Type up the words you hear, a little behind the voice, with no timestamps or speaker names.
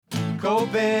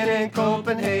Copen in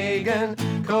Copenhagen,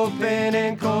 Copen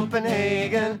in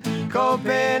Copenhagen,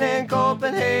 Copen in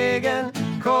Copenhagen,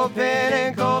 Copen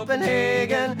in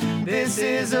Copenhagen. This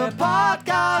is a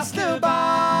podcast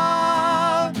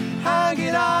about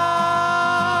hanging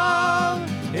out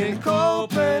in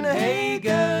Copenhagen.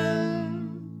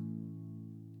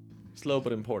 Slow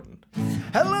but important.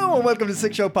 Hello and welcome to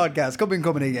Sick Show Podcast,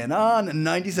 Copenhagen on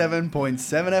 97.7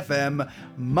 FM.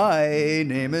 My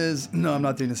name is... No, I'm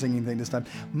not doing the singing thing this time.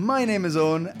 My name is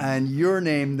Owen, and your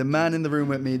name, the man in the room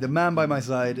with me, the man by my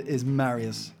side, is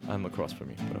Marius. I'm across from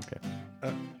you, but okay.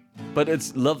 But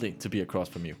it's lovely to be across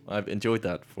from you. I've enjoyed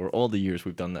that for all the years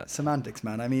we've done that. Semantics,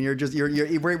 man. I mean, we're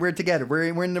together.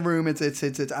 We're in the room. It's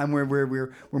and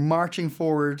we're marching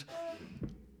forward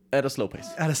At a slow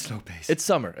pace. at a slow pace. It's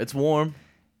summer. It's warm.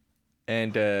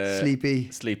 And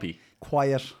sleepy,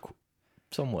 quiet,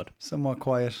 somewhat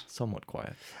quiet.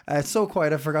 It's so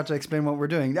quiet I forgot to explain what we're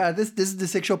doing. This is the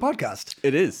Sick Show Podcast.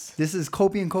 It is. This is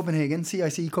Copy in Copenhagen,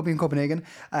 CIC Copy in Copenhagen.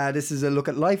 This is a look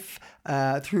at life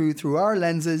through our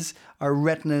lenses, our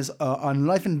retinas on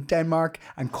life in Denmark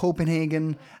and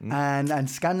Copenhagen and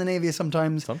Scandinavia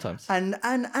sometimes. And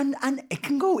it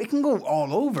can go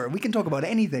all over. We can talk about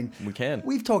anything. We can.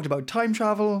 We've talked about time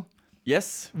travel.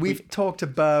 Yes. We've talked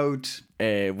about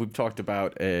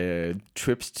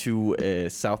trips to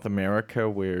South America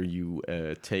where you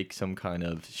take some kind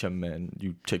of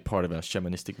you take part of a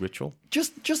shamanistic ritual.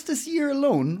 Just this year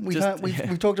alone,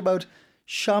 we've talked about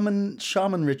shaman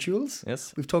rituals.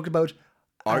 Yes. We've talked about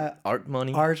art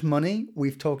money.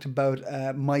 We've talked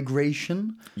about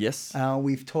migration. Yes.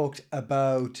 We've talked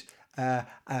about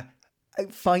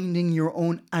finding your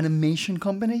own animation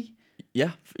company.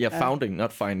 Yeah, founding,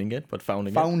 not finding it, but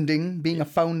founding it. Being a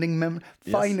founding member.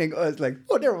 Yes. Finding, it's like,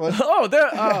 there it was.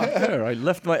 There, I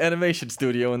left my animation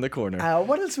studio in the corner.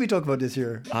 What else did we talk about this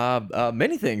year?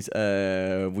 Many things.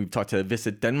 We've talked to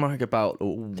Visit Denmark about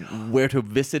where to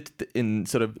visit in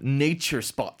sort of nature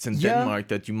spots in Denmark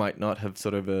that you might not have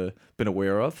sort of been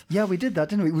aware of. Yeah, we did that,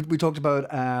 didn't we? We talked about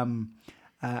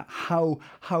how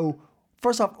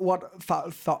first off, what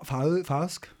Falk,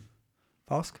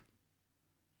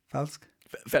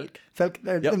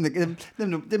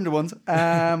 them the ones.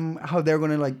 How they're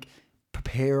going to like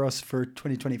prepare us for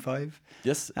 2025.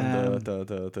 Yes, and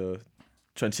the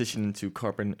transition into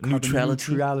carbon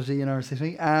neutrality in our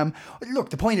city. Look,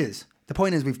 the point is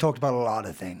we've talked about a lot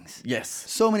of things. Yes,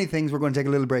 so many things. We're going to take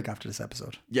a little break after this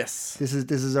episode. Yes, this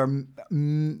is our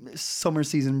summer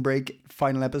season break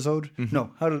final episode. Mm-hmm.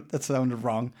 No, that sounded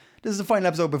wrong. This is the final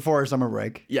episode before our summer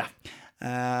break. Yeah.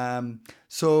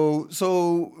 So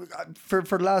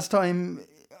for last time,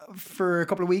 for a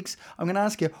couple of weeks, I'm going to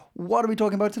ask you, what are we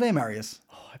talking about today, Marius?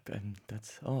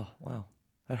 Oh, wow.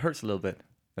 That hurts a little bit.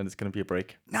 And it's going to be a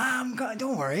break. Nah,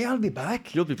 don't worry. I'll be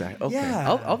back. You'll be back. Okay.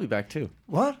 Yeah. I'll be back too.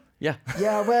 What? Yeah.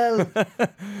 Yeah, well,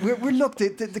 look,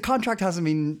 the contract hasn't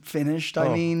been finished.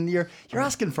 I mean, you're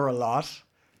asking for a lot.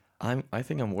 I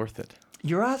think I'm worth it.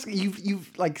 You're asking,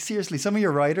 you've like, seriously, some of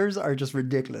your writers are just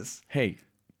ridiculous. Hey,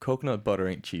 coconut butter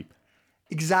ain't cheap.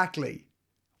 Exactly.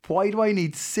 Why do I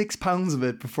need £6 of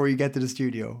it before you get to the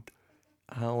studio?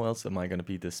 How else am I going to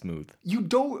be this smooth? You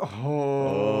don't.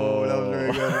 Oh, that was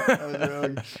very good. That was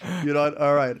very good. You're not.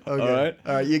 All right. Okay.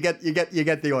 All right. You get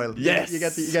the oil. Yes. You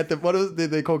get the what is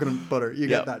the coconut butter? You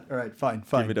get that. All right. Fine.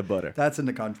 Give me the butter. That's in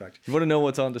the contract. You want to know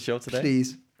what's on the show today?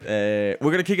 Please. We're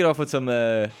going to kick it off with some...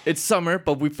 it's summer,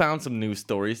 but we found some news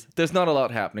stories. There's not a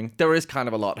lot happening. There is kind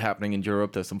of a lot happening in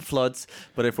Europe. There's some floods.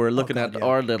 But if we're looking at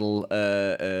our little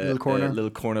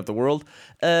corner of the world,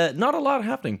 not a lot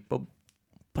happening.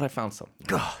 But I found some.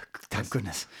 Oh, thank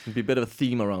goodness. It'll be a bit of a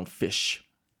theme around fish.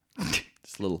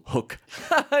 Just a little hook.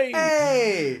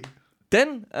 Hey!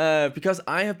 Then, because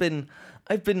I've been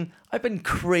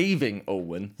craving,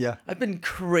 Owen. Yeah. I've been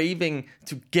craving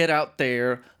to get out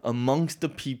there amongst the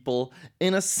people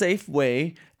in a safe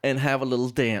way and have a little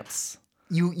dance.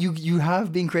 You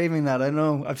have been craving that. I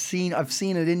know. I've seen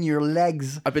it in your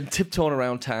legs. I've been tiptoeing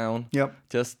around town. Yep.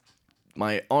 Just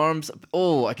my arms.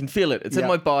 Oh, I can feel it. It's in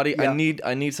my body. Yeah.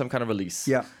 I need some kind of release.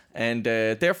 Yeah. And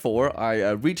therefore,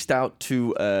 I reached out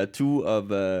to two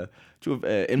of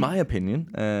in my opinion,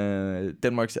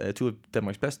 two of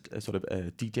Denmark's best sort of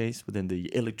DJs within the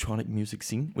electronic music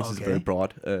scene, which is a very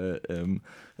broad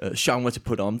genre to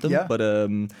put on them. Yeah. But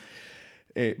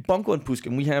Bongo and Pusk,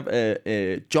 and we have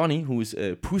Johnny, who is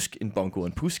Pusk in Bongo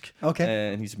and Pusk. Okay.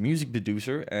 And he's a music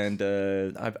producer, and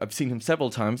I've seen him several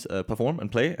times perform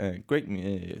and play. A great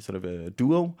sort of a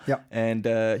duo. Yeah. And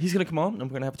he's gonna come on, and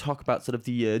we're gonna have a talk about sort of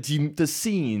the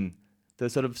scene the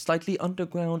sort of slightly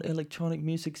underground electronic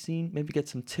music scene. Maybe get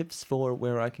some tips for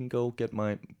where I can go get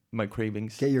my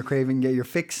cravings. Get your craving, get your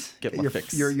fix. Get my your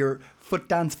fix. Your foot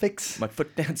dance fix. My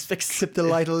foot dance fix.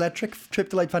 Triptylite Electric.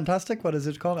 Triptylite Fantastic. What is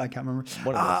it called? I can't remember.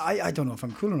 I don't know if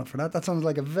I'm cool enough for that. That sounds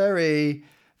like a very,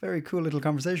 very cool little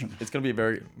conversation. It's going to be a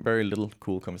very, very little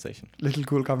cool conversation. Little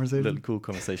cool conversation. Little cool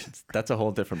conversations. That's a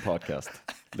whole different podcast.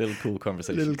 Little cool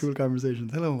conversations. Little cool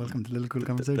conversations. Hello, welcome to Little Cool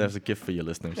Conversations. There's a gift for you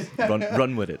listeners.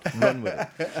 Run with it. Run with it.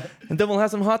 And then we'll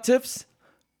have some hot tips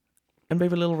and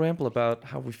maybe a little ramble about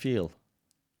how we feel.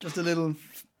 Just a little...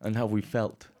 And how we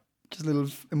felt. Just a little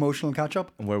emotional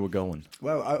catch-up. And where we're going.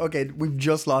 Well, okay, we've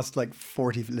just lost like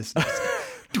 40 listeners.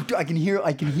 I can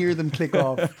hear them click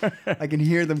off. I can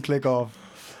hear them click off.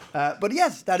 But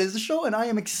yes, that is the show, and I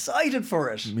am excited for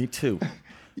it. Me too.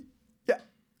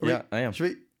 Yeah, I am. Should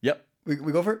we? Yep. We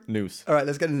go for it? News. All right,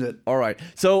 let's get into it. All right.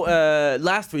 So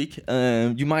last week,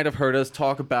 you might have heard us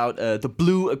talk about the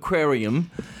Blue Aquarium,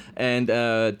 and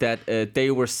that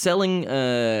they were selling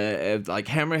like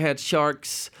hammerhead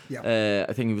sharks. Yeah.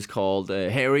 I think it was called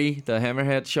Harry, the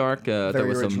hammerhead shark. There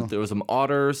was some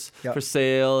otters for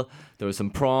sale. There was some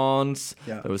prawns.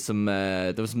 Yeah. There was some.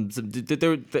 They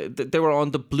were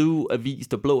on the Blue Avis,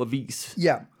 the Blå Avis.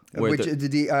 Yeah. Which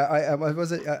what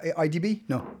was it? IDB?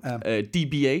 No.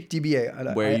 DBA.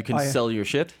 DBA. Where you can sell your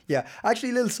shit. Yeah.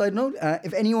 Actually, a little side note: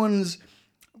 if anyone's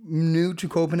new to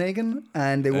Copenhagen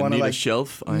and they want to need like a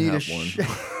shelf, I have one.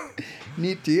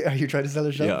 Are you trying to sell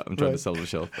a shelf? Yeah, I'm trying to sell the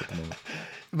shelf at the moment.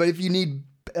 But if you need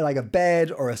like a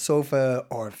bed or a sofa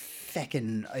or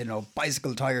feckin'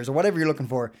 bicycle tires or whatever you're looking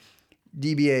for,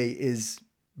 DBA is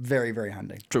very, very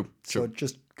handy. True. So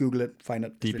just Google it, find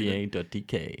it.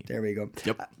 DBA.dk. There we go.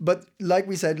 Yep. But like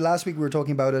we said last week, we were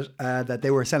talking about it that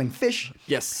they were selling fish.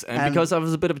 Yes, and because I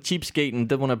was a bit of a cheapskate and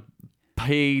didn't want to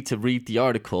pay to read the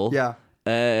article. Yeah.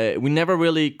 We never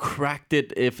really cracked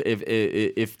it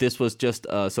if this was just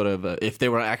sort of if they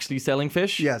were actually selling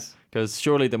fish. Yes. Because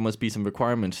surely there must be some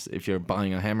requirements if you're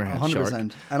buying a hammerhead 100%. Shark.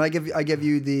 And I give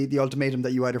you the ultimatum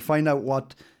that you either find out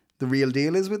what the real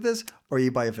deal is with this or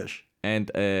you buy a fish. And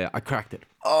I cracked it.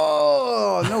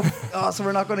 Oh no! So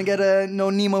we're not going to get no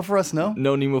Nemo for us, no?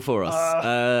 No Nemo for us.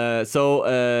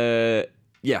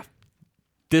 Yeah,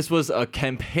 this was a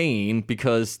campaign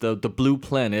because the Blue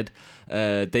Planet,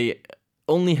 they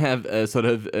only have a sort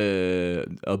of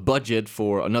a budget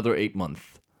for another 8 months.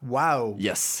 Wow.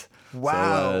 Yes.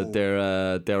 Wow.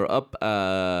 So they're up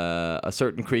a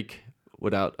certain creek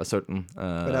without a certain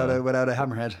without a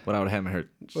hammerhead. Without a hammerhead.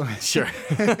 Sure.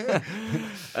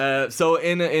 So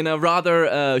in a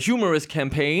rather humorous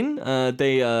campaign,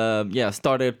 they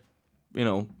started,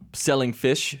 selling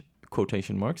fish,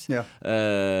 quotation marks. Yeah.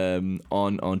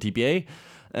 On DBA,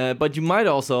 but you might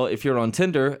also, if you're on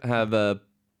Tinder, have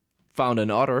found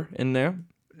an otter in there.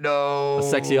 No. A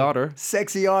sexy otter.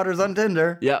 Sexy otters on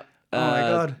Tinder. Yeah. Oh my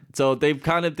God. So they've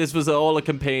this was all a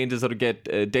campaign to sort of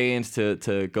get Danes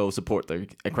to go support the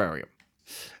aquarium.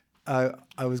 I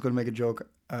was going to make a joke.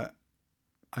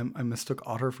 I mistook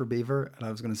otter for beaver, and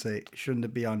I was going to say, shouldn't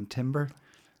it be on timber?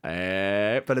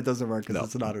 But it doesn't work because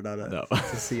it's an otter, not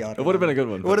it's a sea otter. It would have been a good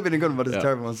one. It would have been a good one, but it's a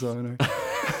terrible one. So anyway.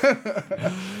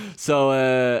 So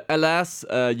alas,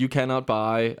 you cannot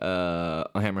buy a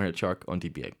hammerhead shark on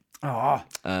DBA. Oh.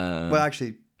 Well,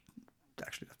 actually,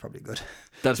 that's probably good.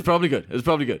 That's probably good. It's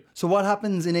probably good. So what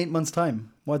happens in 8 months'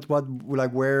 time? How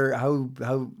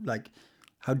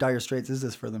dire straits is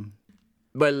this for them?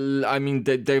 Well, I mean,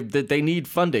 they need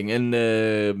funding, and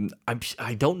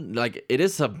I don't like. It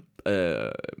is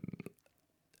I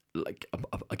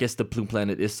guess the Blue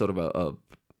Planet is sort of a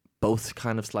both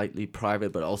kind of slightly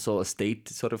private, but also a state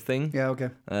sort of thing. Yeah.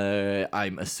 Okay.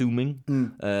 I'm assuming.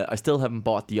 I still haven't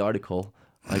bought the article.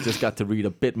 I just got to read a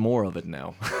bit more of it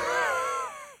now.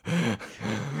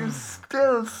 You're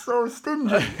still so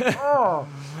stingy. Oh.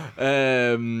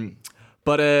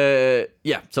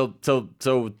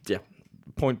 So yeah.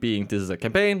 Point being, this is a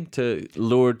campaign to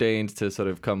lure Danes to sort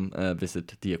of come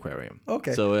visit the aquarium.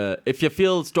 Okay. So if you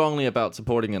feel strongly about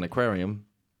supporting an aquarium,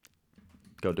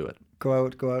 go do it. Go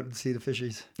out and see the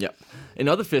fishies. Yeah. In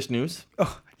other fish news.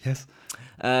 Oh yes.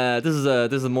 This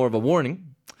is more of a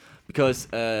warning, because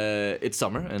it's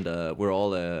summer and we're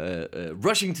all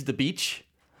rushing to the beach.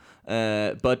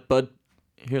 But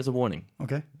here's a warning.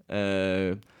 Okay.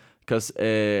 Because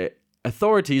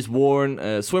authorities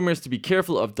warn swimmers to be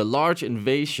careful of the large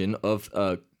invasion of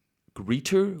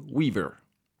greater weaver,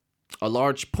 a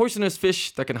large poisonous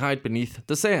fish that can hide beneath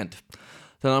the sand.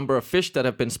 The number of fish that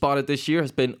have been spotted this year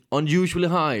has been unusually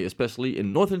high, especially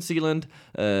in northern Zealand,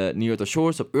 near the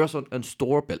shores of Øresund and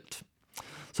Storebælt.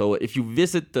 So if you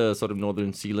visit the sort of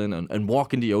northern Zealand and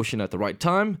walk in the ocean at the right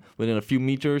time, within a few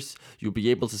meters, you'll be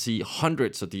able to see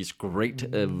hundreds of these great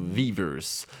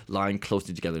weavers lying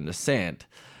closely together in the sand,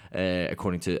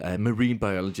 according to marine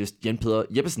biologist Jan Peder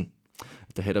Jeppesen,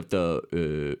 the head of the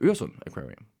Øresund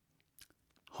Aquarium.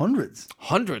 Hundreds,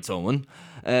 Owen.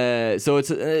 So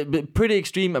it's a pretty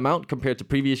extreme amount compared to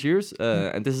previous years.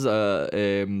 And this is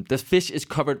this fish is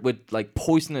covered with like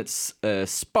poisonous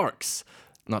spikes.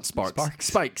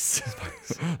 Spikes.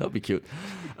 That'd be cute.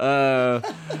 That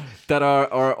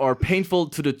are painful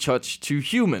to the touch to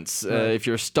humans. If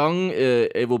you're stung,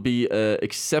 it will be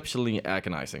exceptionally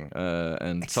agonizing.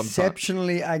 And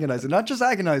exceptionally agonizing, not just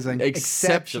agonizing.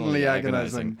 Exceptionally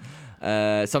agonizing.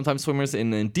 Sometimes swimmers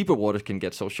in deeper waters can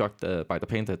get so shocked by the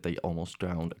pain that they almost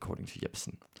drown, according to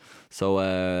Jeppesen.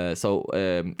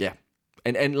 Yeah.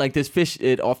 And like this fish,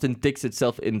 it often digs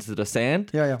itself into the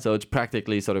sand. Yeah. So it's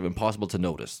practically sort of impossible to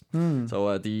notice.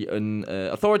 So the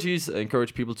authorities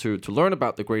encourage people to learn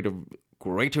about the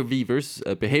greater weavers'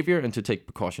 behavior and to take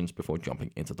precautions before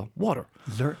jumping into the water.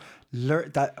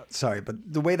 Learn that. Sorry,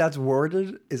 but the way that's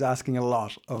worded is asking a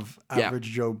lot of average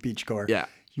Joe beachgoer. Yeah.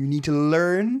 You need to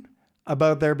learn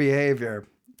about their behavior.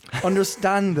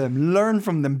 Understand them, learn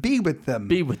from them, be with them.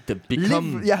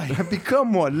 Become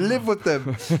become one, live with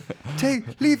them.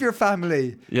 Leave your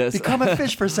family. Yes. Become a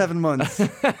fish for 7 months.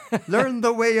 Learn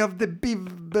the way of the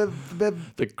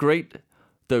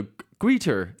the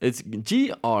greeter. It's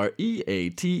Greater.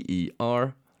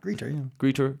 Greeter, yeah.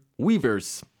 Greeter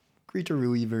weavers. Greeter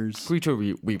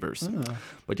weavers.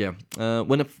 But yeah,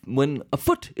 when a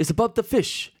foot is above the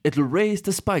fish, it'll raise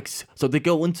the spikes, so they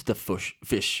go into the foot.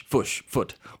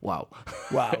 Wow.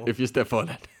 If you step on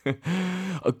it.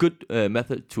 A good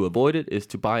method to avoid it is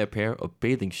to buy a pair of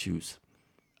bathing shoes.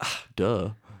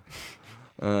 Duh.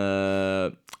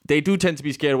 They do tend to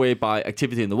be scared away by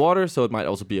activity in the water, so it might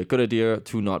also be a good idea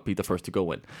to not be the first to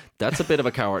go in. That's a bit of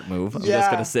a coward move. I'm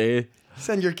just gonna say.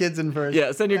 Send your kids in first.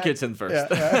 Yeah, send your kids in first.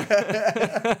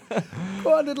 Yeah.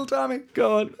 Go on, little Tommy.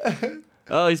 Go on.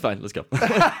 Oh, he's fine. Let's go.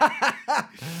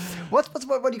 What do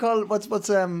you call what's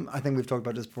I think we've talked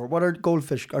about this before. What are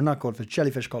goldfish or not goldfish,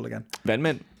 jellyfish called again?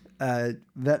 Vanmen.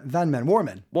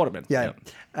 Warmen. Watermen. Yeah.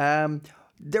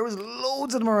 There was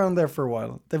loads of them around there for a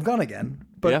while. They've gone again,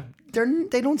 but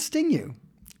they don't sting you.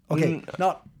 Okay,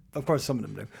 not of course some of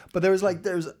them do, but there's a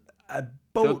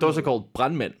boat. Those are called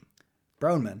brandmænd.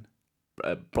 Brown men.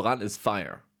 Brand is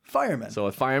fire. Firemen. So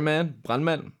a fireman,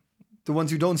 brandmænd. The ones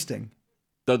who don't sting.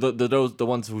 The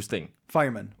ones who sting.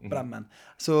 Firemen, brandmen.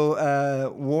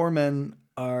 So warmen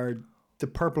are the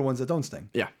purple ones that don't sting.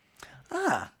 Yeah.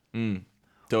 Ah.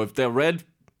 So if they're red,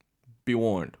 be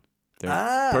warned.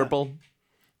 They're purple.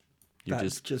 You're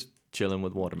just chilling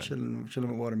with watermen. Chilling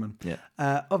with watermen. Yeah.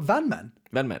 Vanman.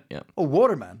 Vanman, yeah. Oh,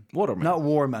 waterman. Waterman. Not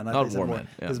warman. Not warman.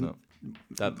 Yeah, no.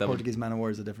 That Portuguese man of war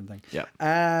is a different thing.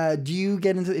 Yeah. Do you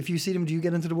get into, if you see them, do you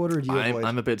get into the water or do you avoid?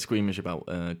 I'm a bit squeamish about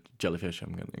jellyfish.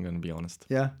 I'm gonna be honest.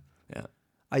 Yeah. Yeah.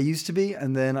 I used to be,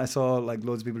 and then I saw like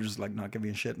loads of people just like not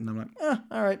giving a shit, and I'm like,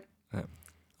 all right. Yeah.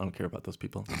 I don't care about those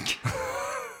people.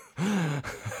 But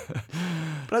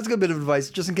that's a good bit of advice,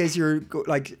 just in case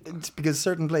it's because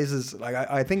certain places, like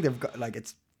I think they've got like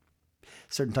it's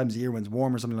certain times of year when it's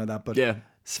warm or something like that. But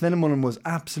Svinemunum was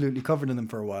absolutely covered in them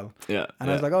for a while. Yeah. And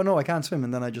I was like, oh no, I can't swim.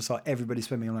 And then I just saw everybody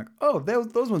swimming. I'm like, oh,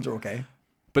 those ones are okay.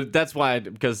 But that's why,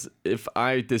 because if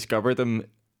I discover them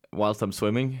whilst I'm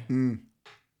swimming,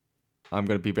 I'm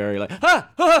going to be very like, okay.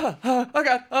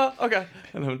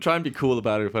 And I'm trying to be cool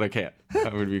about it, but I can't.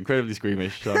 I'm going to be incredibly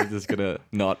squeamish, so I'm just going to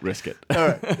not risk it. All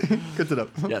right. Good to know.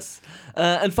 Yes.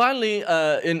 And finally,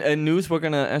 in news, we're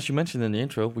going to, as you mentioned in the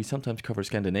intro, we sometimes cover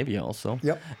Scandinavia also.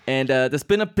 Yep. And there's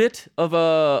been a bit of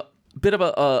a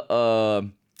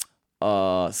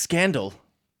scandal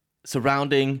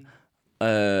surrounding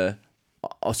a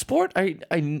sport I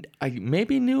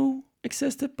maybe knew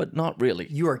existed, but not really.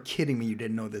 You are kidding me. You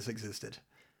didn't know this existed.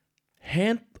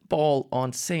 Handball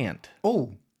on sand.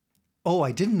 Oh,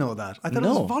 I didn't know that. I thought it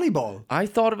was volleyball. I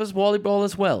thought it was volleyball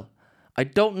as well. I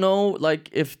don't know,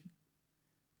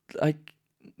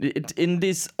 in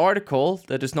this article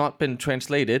that has not been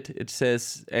translated, it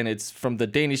says, and it's from the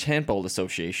Danish Handball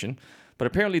Association, but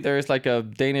apparently there is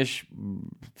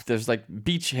there's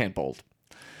beach handball.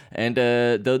 And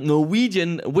the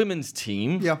Norwegian women's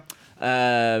team,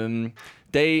 they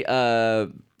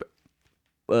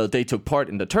took part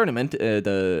in the tournament,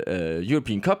 the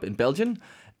European Cup in Belgium,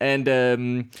 and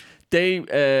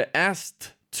they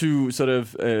asked to sort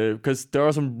of, because there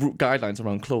are some guidelines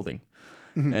around clothing,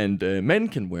 and men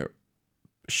can wear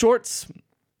shorts,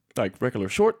 like regular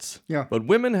shorts, but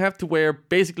women have to wear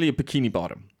basically a bikini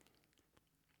bottom.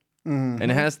 and it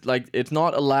has like it's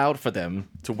not allowed for them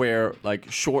to wear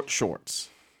like short shorts.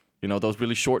 You know, those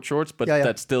really short shorts, but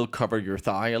that still cover your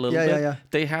thigh a little bit. Yeah.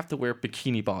 They have to wear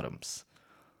bikini bottoms.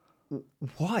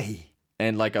 Why?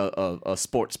 And like a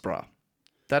sports bra.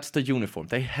 That's the uniform.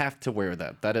 They have to wear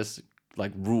that. That is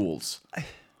like rules.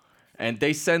 And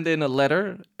they send in a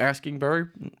letter asking very,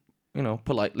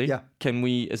 politely,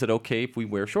 is it okay if we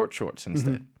wear short shorts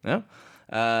instead? Yeah.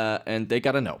 And they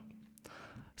got a no.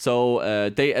 So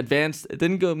they advanced. It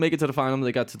didn't make it to the final.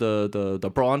 They got to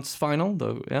the bronze final.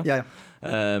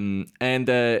 And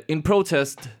in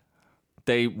protest,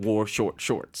 they wore short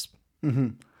shorts,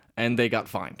 and they got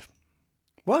fined.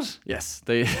 What? Yes,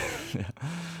 they.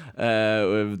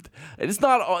 It's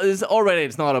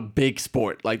not a big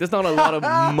sport. Like there's not a lot of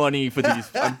money for these.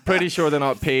 I'm pretty sure they're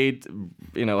not paid,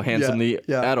 handsomely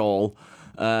at all.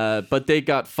 But they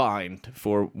got fined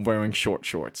for wearing short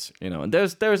shorts. And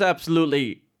there's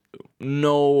absolutely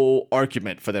no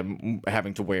argument for them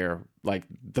having to wear like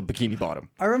the bikini bottom.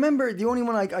 I remember the only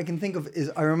one I can think of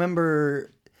is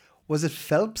was it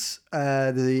Phelps?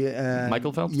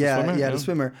 Michael Phelps? Yeah, the swimmer? The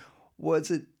swimmer.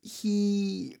 Was it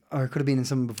he, or it could have been in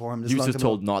someone before him? He was just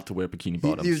told not to wear bikini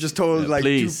bottoms. He was just told,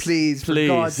 please, for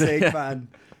God's sake, man.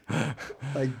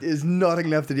 Like, there's nothing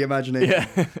left of the imagination.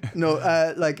 Yeah. No,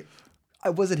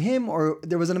 was it him, or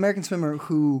there was an American swimmer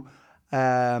who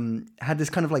had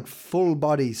this kind of like full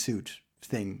body suit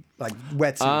thing, like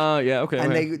wetsuit. Yeah, okay.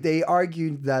 And they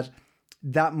argued that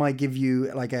might give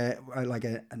you like an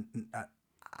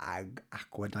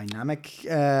aquadynamic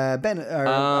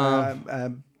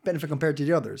benefit compared to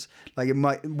the others. Like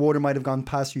water might have gone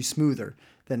past you smoother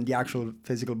than the actual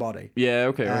physical body. Yeah,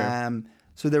 okay.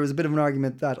 So there was a bit of an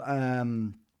argument that,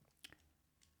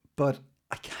 but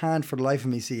I can't for the life of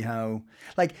me see how.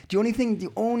 Like the only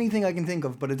thing I can think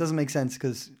of, but it doesn't make sense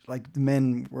because like the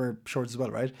men wear shorts as well,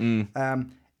 right?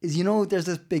 Is there's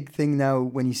this big thing now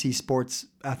when you see sports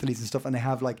athletes and stuff, and they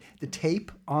have like the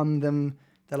tape on them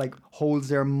that like holds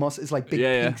their muscles. It's like big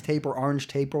pink tape or orange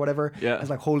tape or whatever. Yeah. It's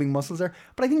like holding muscles there.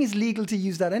 But I think it's legal to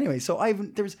use that anyway. So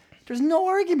there's no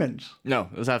argument. No,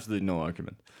 there's absolutely no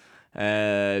argument.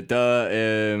 The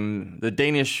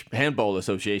Danish Handball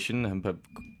Association have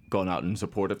gone out in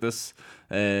support of this.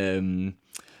 And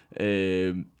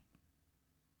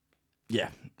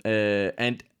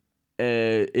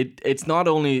it's not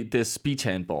only this beach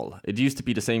handball. It used to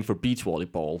be the same for beach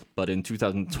volleyball, but in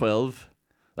 2012.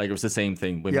 Like it was the same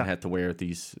thing. Women had to wear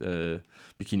these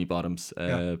bikini bottoms,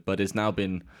 but it's now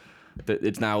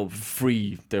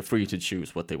free. They're free to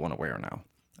choose what they want to wear now,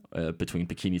 between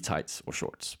bikini tights or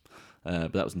shorts.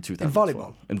 But that was in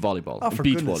 2012. In volleyball. Oh, for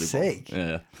beach goodness volleyball. sake!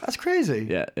 Yeah, that's crazy.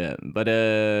 Yeah. But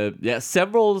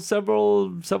several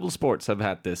sports have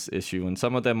had this issue, and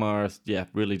some of them are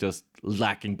really just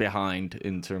lacking behind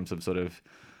in terms of sort of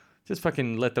just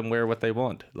fucking let them wear what they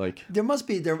want. Like there must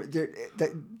be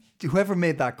whoever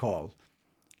made that call,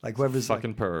 like whoever's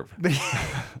fucking perv.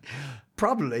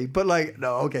 Probably, but like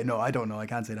no, I don't know, I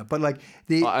can't say that. But like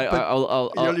you'll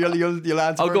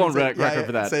answer. I'll go on record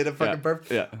for that. Say the fucking perv.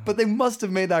 Yeah. But they must have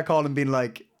made that call and been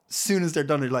like, as soon as they're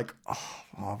done, they're like,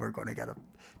 oh, we're gonna get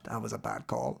that was a bad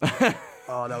call.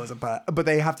 That was a bad. But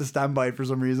they have to stand by it for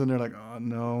some reason. They're like, oh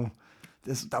no.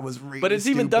 That was really. But it's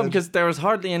stupid. even dumb because there was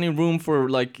hardly any room for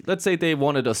like, let's say they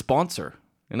wanted a sponsor,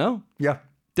 Yeah.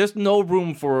 There's no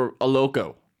room for a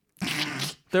logo.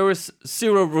 There was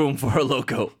zero room for a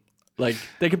logo. Like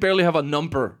they could barely have a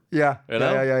number. Yeah.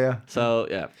 Yeah. So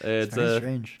it's very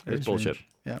strange. It's bullshit.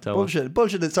 Yeah. So,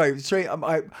 bullshit. Sorry, straight.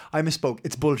 I misspoke.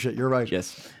 It's bullshit. You're right.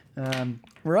 Yes.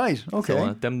 Right. Okay.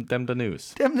 So them the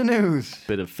news. Them the news.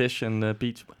 Bit of fish and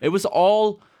beach. It was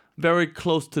all very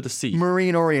close to the sea.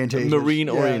 Marine orientated.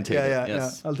 Yeah.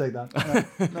 Yes. Yeah. I'll take that.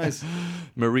 Nice.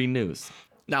 Marine news.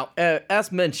 Now,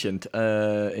 as mentioned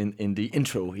in the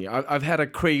intro here, I've had a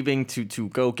craving to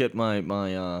go get my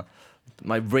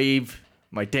rave,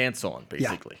 my dance on,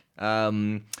 basically. Yeah.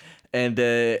 And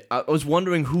I was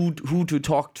wondering who to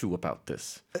talk to about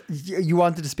this. You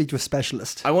wanted to speak to a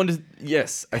specialist.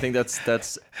 Yes, I think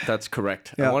that's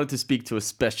correct. Yeah. I wanted to speak to a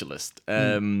specialist.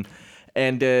 And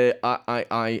I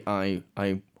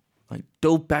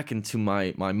dove back into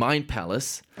my mind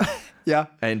palace. Yeah.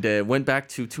 And went back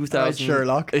to 2000.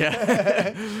 Sherlock.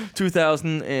 Yeah.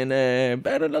 2000 and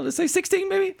I don't know, let's say 16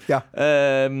 maybe. Yeah.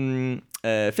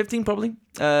 15 probably.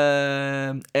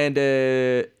 And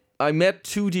I met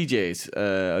two DJs,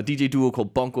 a DJ duo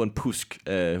called Bongo and Pusk,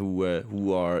 who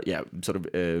are sort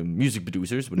of music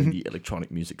producers within the electronic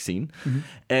music scene.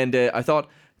 And I thought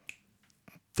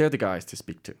they're the guys to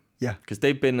speak to. Yeah. Because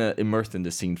they've been immersed in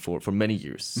the scene for many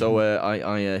years. So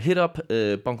I hit up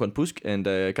Bunko and Pusk and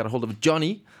got a hold of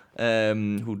Johnny,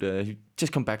 who'd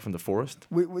just come back from the forest.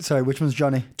 Sorry, which one's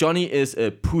Johnny? Johnny is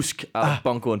Pusk out of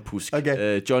Bunko and Pusk.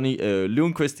 Okay. Johnny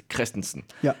Lundqvist Christensen.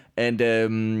 Yeah.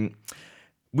 And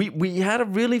we had a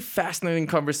really fascinating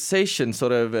conversation,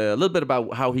 sort of a little bit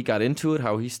about how he got into it,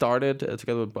 how he started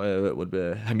together with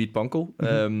Hamid Bunko.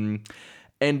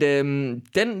 And then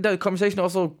the conversation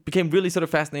also became really sort of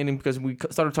fascinating because we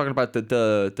started talking about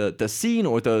the scene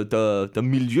or the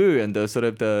milieu and the sort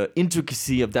of the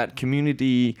intricacy of that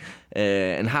community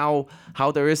and how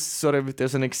there is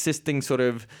there's an existing sort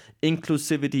of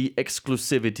inclusivity,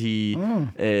 exclusivity,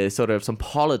 sort of some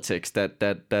politics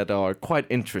that are quite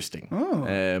interesting.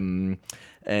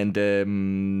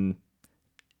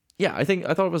 Yeah, I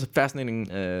thought it was a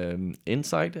fascinating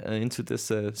insight into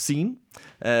this scene,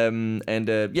 so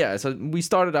we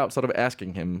started out sort of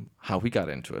asking him how he got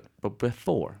into it. But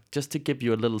before, just to give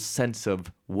you a little sense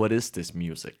of what is this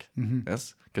music,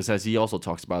 yes, because as he also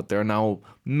talks about, there are now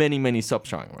many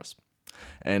subgenres,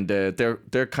 and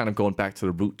they're kind of going back to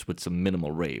the roots with some minimal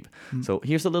rave. So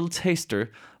here's a little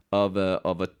taster of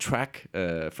a track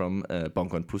from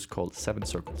Bunko and Pusk called 7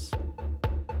 Circles.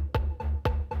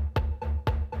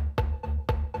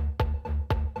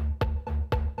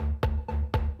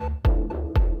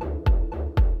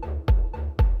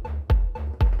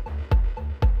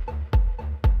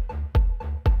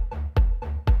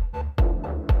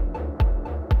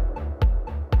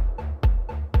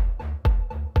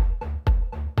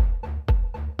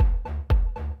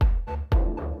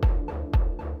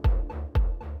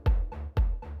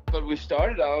 We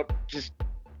started out just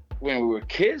when we were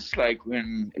kids, like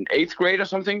when in 8th grade or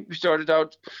something. We started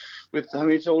out with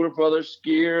Hamid's older brother's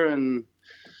gear and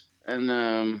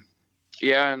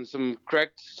some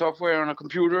cracked software on a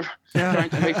computer, trying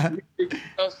to make some music,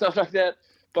 stuff like that.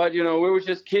 But we were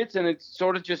just kids, and it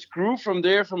sort of just grew from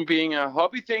there, from being a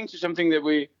hobby thing to something that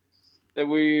we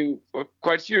were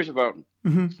quite serious about.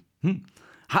 Mm-hmm.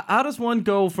 How does one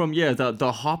go from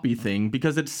the hobby thing,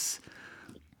 because it's,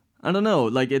 I don't know,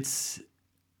 like it's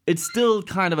still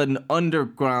kind of an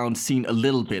underground scene a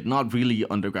little bit, not really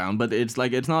underground, but it's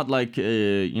not like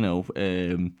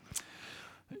the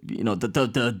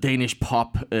Danish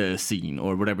pop scene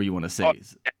or whatever you want to say. Oh,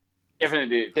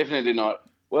 definitely not.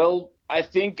 Well, I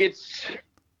think it's.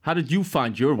 How did you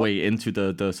find your way into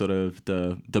the sort of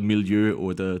the milieu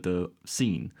or the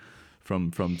scene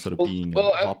from sort of being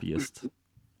a hobbyist?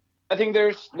 I think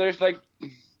there's like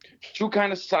 2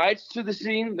 kind of sides to the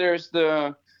scene. There's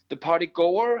the party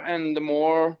goer and the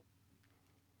more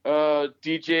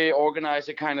DJ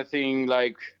organizer kind of thing,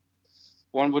 like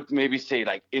one would maybe say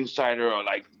like insider or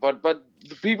like, but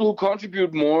the people who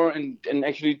contribute more and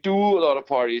actually do a lot of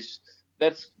parties,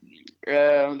 that's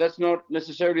not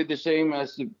necessarily the same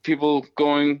as the people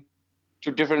going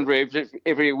to different raves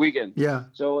every weekend. Yeah.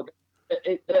 So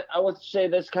I would say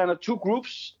there's kind of 2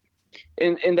 groups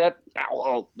in that.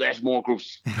 Well, there's more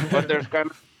groups, but there's kind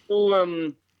of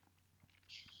 2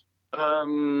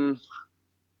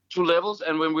 levels.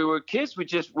 And when we were kids, we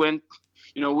just went,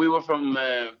 we were from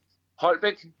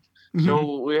Holbæk,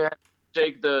 so we had to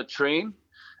take the train,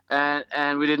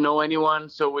 and we didn't know anyone,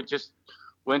 so we just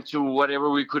went to whatever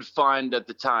we could find at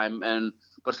the time.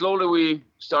 But slowly we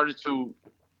started to,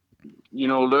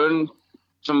 learn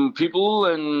some people,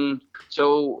 and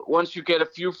so once you get a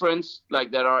few friends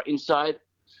like that are inside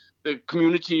the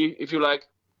community, if you like,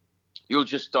 you'll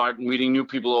just start meeting new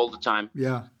people all the time.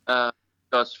 Yeah.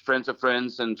 Because friends of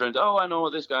friends and friends. Oh, I know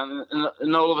this guy,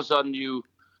 and all of a sudden you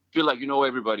feel like you know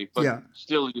everybody, but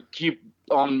still you keep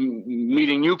on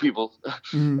meeting new people.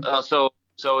 So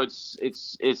it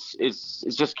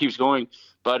just keeps going.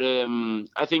 But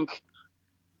I think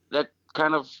that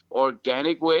kind of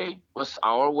organic way was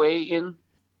our way in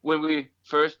when we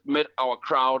first met our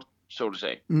crowd, so to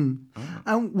say.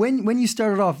 And when you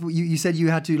started off, you said you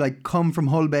had to like come from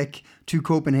Holbæk to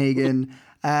Copenhagen.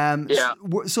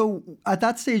 So at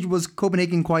that stage, was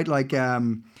Copenhagen quite like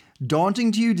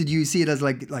daunting to you? Did you see it as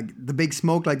like the big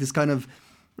smoke, like this kind of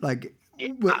like?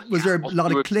 Was there a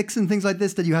lot of cliques and things like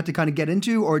this that you had to kind of get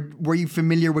into, or were you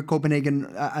familiar with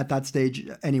Copenhagen at that stage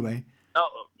anyway?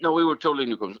 No, we were totally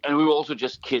newcomers, and we were also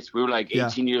just kids. We were like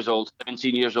 18 years old,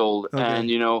 17 years old, and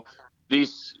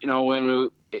when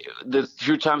the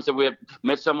few times that we had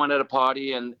met someone at a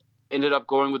party and ended up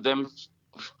going with them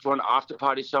for an after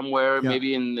party somewhere,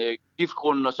 maybe in the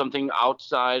Gifgrunden or something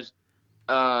outside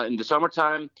in the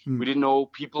summertime. We didn't know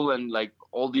people and like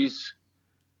all these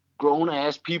grown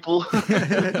ass people.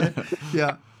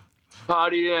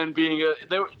 party and being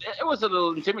it was a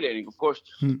little intimidating, of course.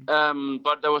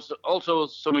 But there was also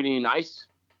so many nice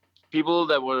people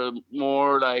that were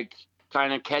more like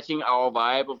kind of catching our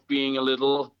vibe of being a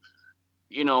little,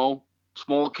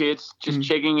 small kids just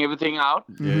checking everything out.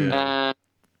 And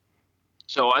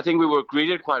so I think we were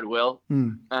greeted quite well.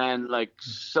 And like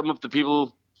some of the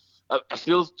people, I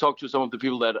still talk to some of the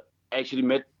people that actually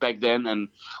met back then, and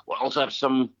also have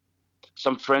some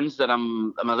friends that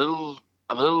I'm a little.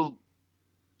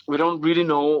 We don't really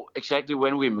know exactly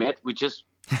when we met. We just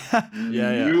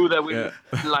knew that we were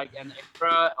like an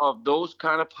era of those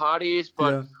kind of parties,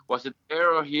 but was it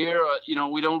there or here? Or,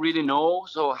 we don't really know.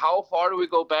 So how far do we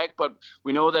go back? But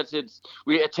we know that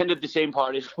we attended the same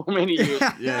parties for many years.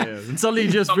 And suddenly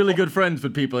you're just really good friends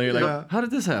with people. And you're like, how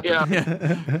did this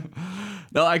happen?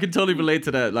 No, I can totally relate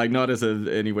to that. Like, not as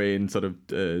anyway in sort of,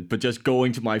 but just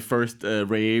going to my first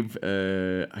rave.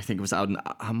 I think it was out in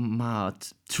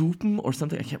Tuben or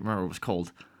something. I can't remember what it was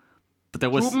called. But there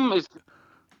was. Tuben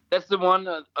that's the one.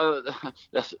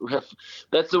 That's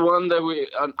the one that we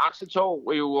on Axeltorv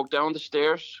where you walk down the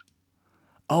stairs.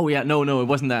 Oh yeah, no, it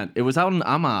wasn't that. It was out in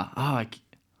Amager. Oh,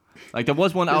 like there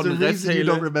was one out in Red. You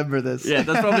don't remember this. Yeah,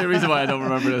 that's probably the reason why I don't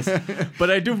remember this. But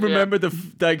I do remember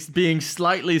being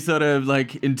slightly sort of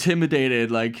like intimidated,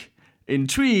 like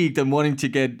intrigued and wanting to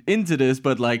get into this,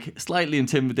 but like slightly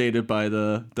intimidated by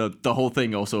the whole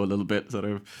thing also a little bit sort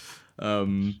of.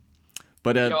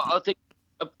 But I think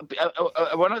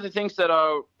one of the things that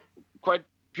are quite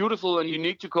beautiful and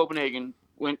unique to Copenhagen,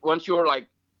 once you're like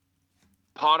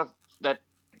part of that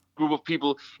group of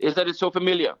people, is that it's so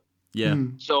familiar. Yeah.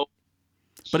 So.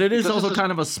 But it is also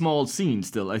kind of a small scene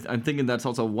still. I'm thinking that's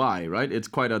also why, right? It's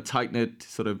quite a tight-knit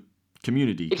sort of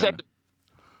community.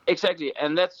 Exactly.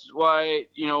 And that's why,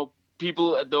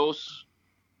 people at those,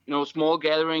 small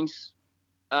gatherings,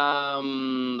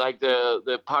 like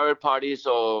the pirate parties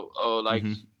or like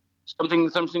something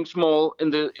small in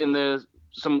the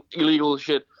some illegal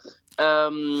shit.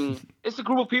 It's a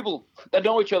group of people that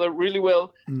know each other really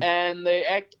well, and they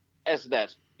act as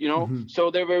that.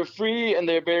 So they're very free and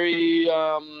they're very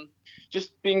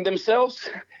just being themselves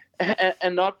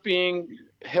and not being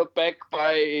held back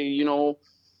by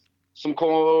some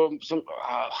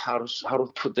how to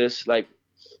put this, like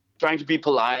trying to be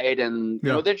polite and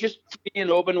they're just free and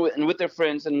open with their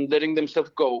friends and letting themselves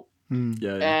go.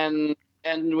 And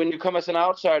when you come as an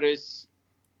outsider,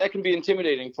 that can be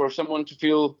intimidating for someone to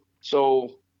feel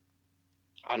so,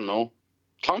 I don't know,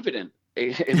 confident.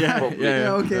 Yeah.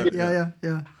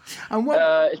 And what?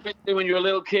 Especially when you're a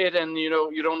little kid and you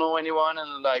don't know anyone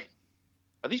and like,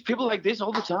 are these people like this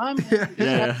all the time?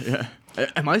 Yeah.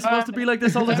 Am I supposed to be like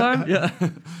this all the time? Yeah.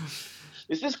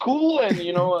 Is this cool? And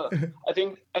I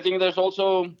think there's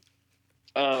also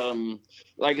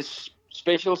like a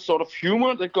special sort of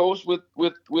humor that goes with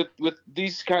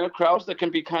these kind of crowds that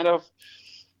can be kind of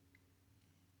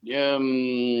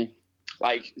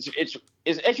like it's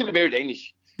actually very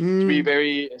Danish. To be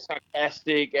very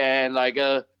sarcastic and like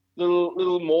a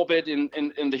little morbid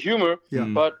in the humor.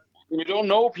 But when you don't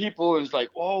know people, it's like,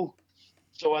 whoa.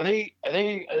 So are they are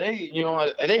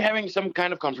they having some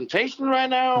kind of confrontation right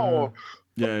now? Or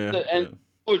and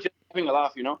we were just having a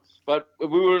laugh, But we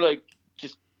were like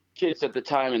just kids at the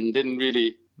time and didn't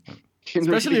really.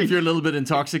 Especially if you're a little bit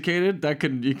intoxicated, that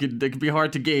can be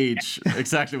hard to gauge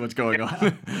exactly what's going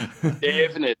on.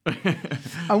 Definitely.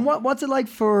 And what's it like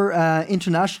for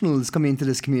internationals coming into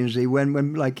this community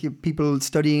when like people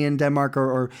studying in Denmark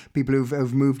or people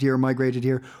who've moved here or migrated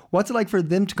here? What's it like for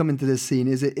them to come into this scene?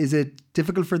 Is it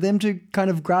difficult for them to kind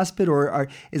of grasp it, or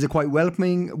is it quite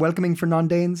welcoming for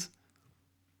non-Danes?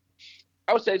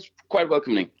 I would say it's quite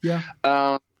welcoming. Yeah.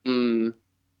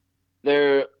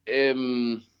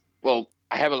 Well,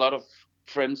 I have a lot of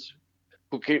friends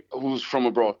who's from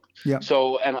abroad. Yeah.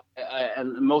 So and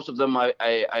most of them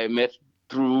I met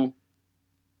through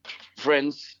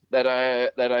friends that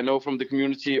I know from the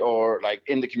community or like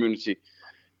in the community.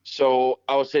 So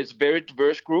I would say it's a very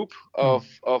diverse group of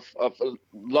a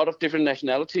lot of different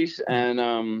nationalities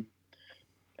and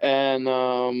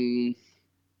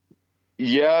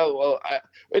yeah. Well,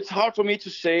 it's hard for me to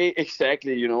say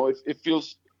exactly. It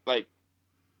feels like.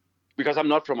 Because I'm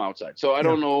not from outside, so I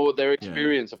don't know their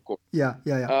experience, of course. Yeah.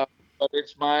 But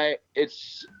it's my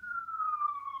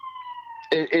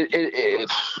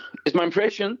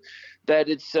impression that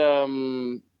it's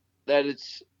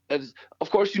of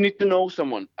course you need to know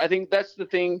someone. I think that's the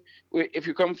thing. If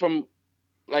you come from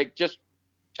like just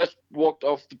walked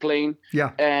off the plane,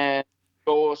 and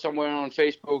go somewhere on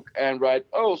Facebook and write,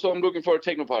 so I'm looking for a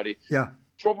techno party. Yeah.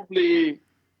 Probably.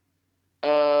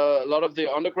 A lot of the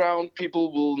underground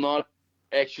people will not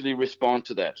actually respond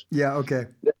to that. Yeah. Okay.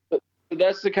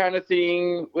 That's the kind of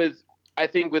thing I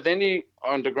think with any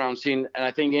underground scene, and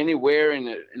I think anywhere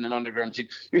in an underground scene,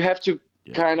 you have to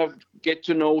kind of get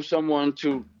to know someone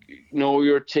to know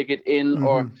your ticket in,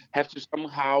 or have to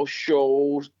somehow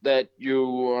show that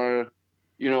you are,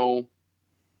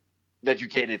 that you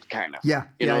get it, kind of. Yeah.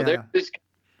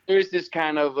 There is this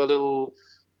kind of a little.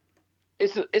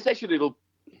 It's actually a little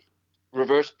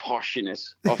reverse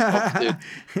poshiness of the.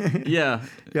 Yeah.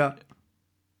 Yeah.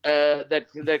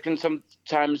 That can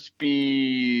sometimes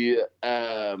be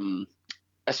a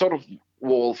sort of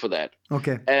wall for that.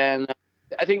 Okay. And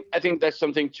I think that's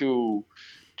something to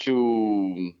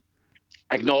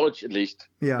acknowledge, at least.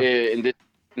 Yeah. In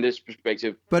this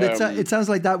perspective. But it sounds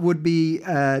like that would be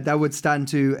that would stand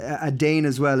to a Dane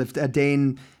as well. If a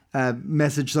Dane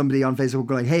messaged somebody on Facebook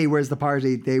going, "Hey, where's the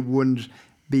party?" They wouldn't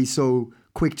be so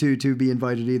quick to be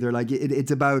invited either. Like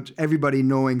it's about everybody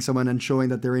knowing someone and showing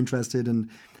that they're interested, and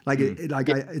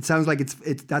it sounds like it's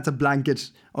that's a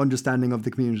blanket understanding of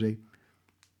the community.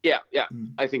 Yeah,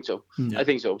 I think so. I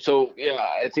think so. So yeah,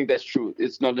 I think that's true.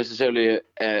 It's not necessarily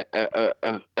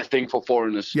a thing for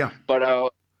foreigners. Yeah.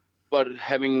 But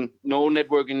having no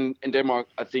network in Denmark,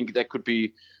 I think that could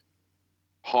be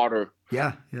harder.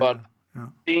 Yeah. But I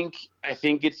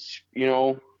think it's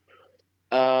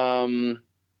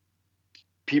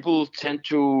people tend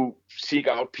to seek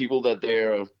out people that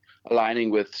they're aligning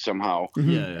with somehow.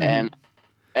 Yeah.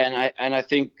 And I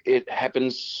think it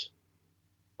happens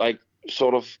like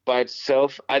sort of by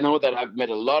itself. I know that I've met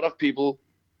a lot of people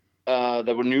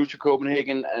that were new to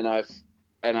Copenhagen, and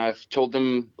I've told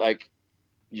them, like,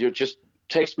 you just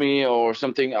text me or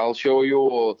something, I'll show you,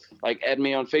 or like add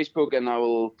me on Facebook, and I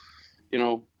will,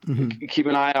 keep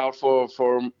an eye out for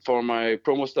my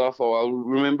promo stuff, or I'll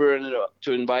remember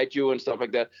to invite you and stuff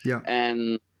like that. Yeah.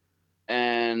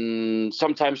 And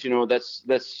sometimes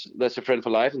that's a friend for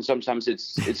life, and sometimes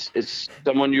it's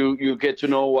someone you get to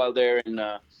know while they're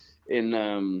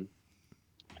in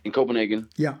Copenhagen.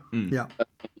 Yeah. Yeah.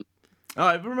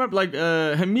 I remember, like,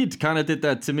 Hamid kind of did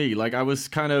that to me. Like,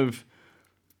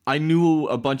 I knew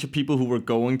a bunch of people who were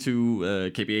going to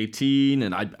KB18,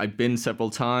 and I'd been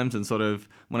several times, and sort of,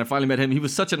 when I finally met him, he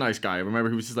was such a nice guy. I remember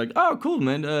he was just like, "Oh, cool,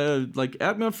 man, like,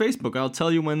 add me on Facebook, I'll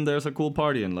tell you when there's a cool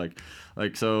party," and like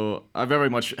so I very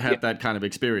much had that kind of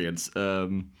experience.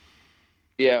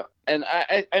 Yeah, and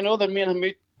I know that me and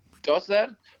Hamid does that,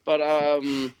 but I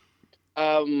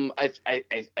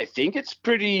think it's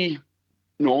pretty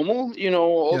normal,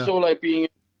 also like being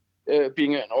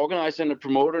an organizer and a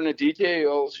promoter and a DJ.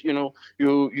 Also,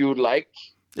 you like.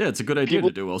 Yeah, it's a good idea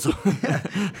to do also.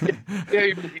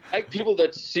 You like people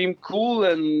that seem cool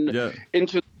and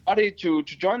into the party to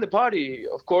join the party.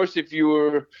 Of course, if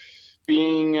you're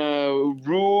being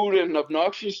rude and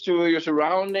obnoxious to your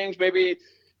surroundings, maybe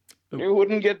you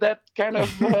wouldn't get that kind of.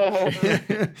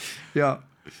 Yeah.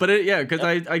 But because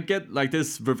I get like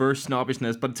this reverse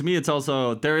snobbishness, but to me it's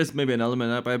also, there is maybe an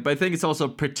element of that, but I think it's also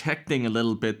protecting a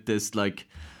little bit this, like,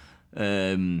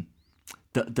 the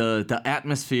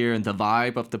atmosphere and the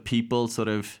vibe of the people, sort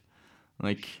of,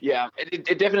 like. Yeah,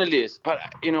 it definitely is. But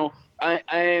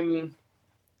I'm.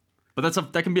 But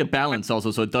that can be a balance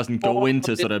also, so it doesn't go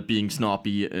into sort of being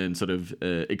snobby and sort of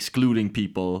excluding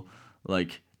people.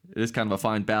 Like, it is kind of a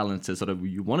fine balance to sort of,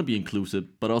 you want to be inclusive,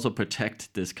 but also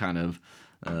protect this kind of.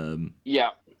 Yeah,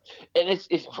 and it's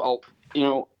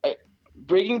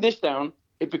breaking this down,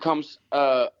 it becomes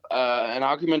an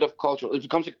argument of culture. It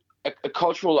becomes a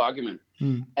cultural argument.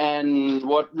 And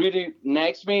what really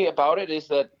nags me about it is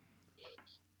that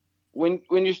when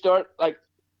you start, like,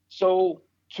 so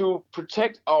to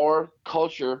protect our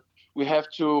culture, we have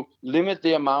to limit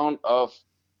the amount of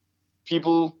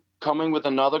people coming with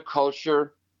another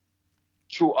culture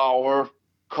to our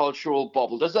cultural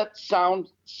bubble. Does that sound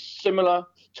similar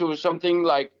to something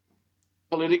like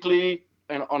politically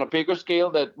and on a bigger scale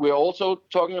that we're also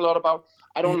talking a lot about?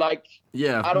 I don't like.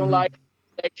 Yeah. I don't like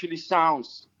it actually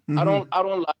sounds. I don't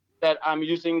like that I'm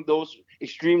using those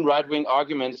extreme right-wing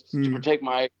arguments to protect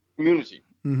my community.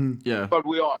 Yeah. But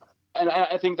we are, and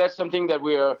I think that's something that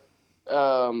we're.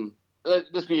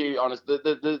 Let's be honest.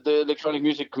 The electronic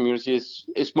music community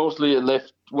is mostly a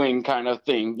left-wing kind of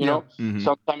thing.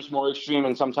 Sometimes more extreme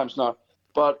and sometimes not.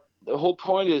 But the whole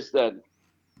point is that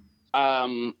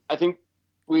I think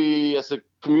we as a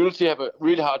community have a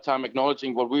really hard time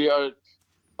acknowledging what we are.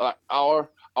 Our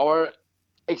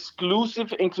exclusive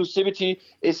inclusivity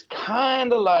is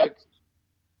kind of like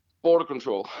border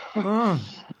control. And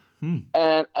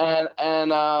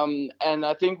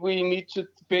I think we need to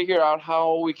figure out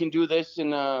how we can do this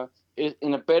in a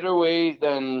better way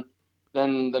than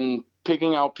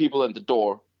picking out people at the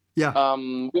door. Yeah.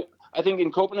 I think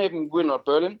in Copenhagen we're not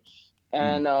Berlin,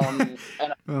 and I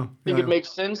think it makes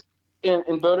sense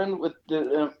in Berlin with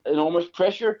the enormous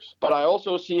pressure. But I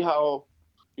also see how,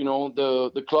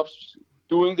 the clubs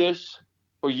doing this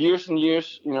for years and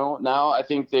years. Now I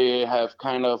think they have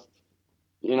kind of,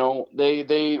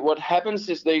 they what happens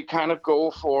is they kind of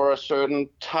go for a certain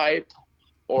type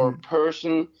or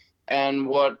person, and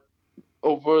what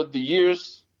over the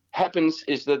years happens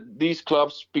is that these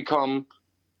clubs become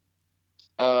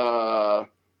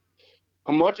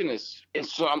homogeneous in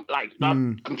some, like, not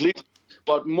completely,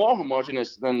 but more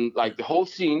homogeneous than like the whole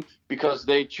scene, because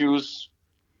they choose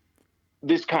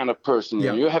this kind of person.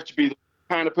 You have to be the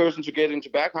kind of person to get into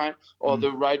Berghain, or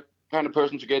the right kind of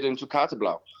person to get into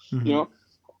Katerblau.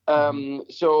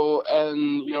 So,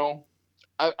 and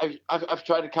I've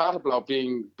tried at Katerblau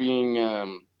being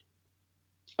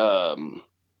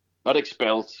not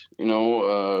expelled,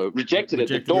 rejected at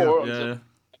the door. Yeah.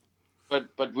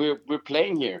 But we're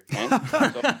playing here, man.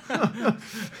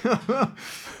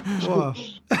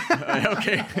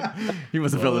 Okay, he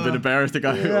must have felt a bit embarrassed, the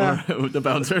guy with the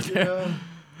bouncer there.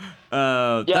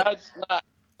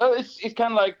 It's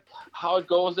kind of like how it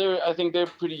goes there. I think they're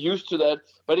pretty used to that,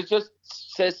 but it just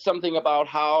says something about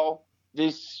how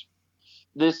this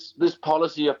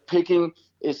policy of picking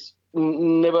is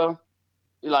never,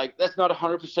 like, that's not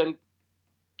 100%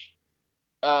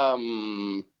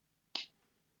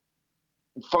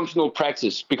 functional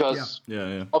practice, because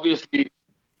obviously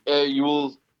you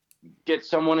will get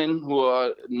someone in who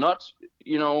are not,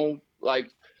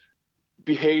 like,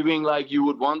 behaving like you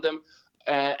would want them,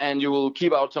 and you will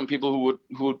keep out some people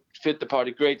who would fit the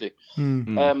party greatly.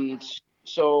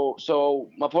 So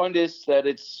my point is that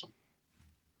it's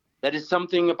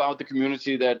something about the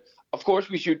community that, of course,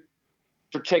 we should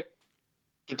protect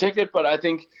it, but I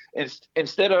think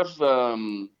instead of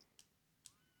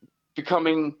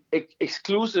becoming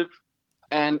exclusive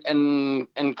and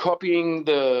copying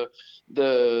the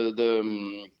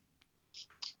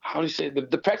how do you say,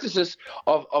 the practices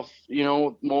of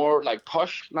more like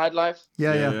posh nightlife.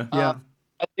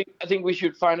 I think we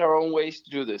should find our own ways to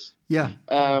do this.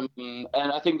 And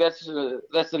I think that's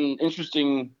an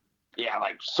interesting,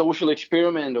 like, social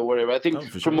experiment or whatever. I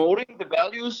think promoting the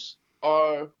values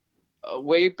are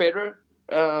way better.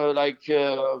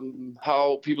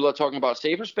 How people are talking about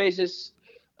safer spaces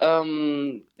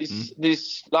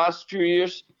these last few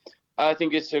years. I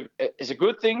think it's a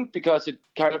good thing, because it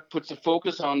kind of puts a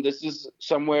focus on, this is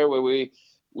somewhere where we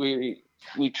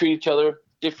treat each other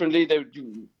differently that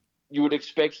you would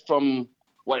expect from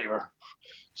whatever,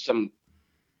 some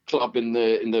club in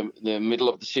the middle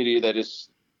of the city that is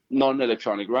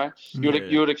non-electronic, right?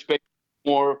 You would expect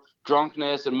more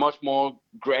drunkenness and much more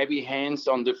grabby hands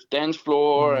on the dance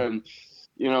floor, and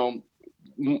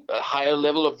a higher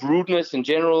level of rudeness in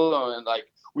general, and like,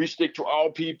 we stick to our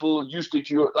people, you stick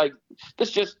to your, like,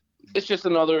 it's just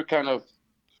another kind of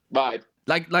vibe.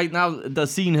 Like now the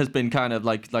scene has been kind of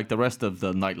like the rest of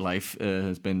the nightlife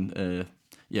has been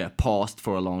paused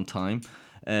for a long time.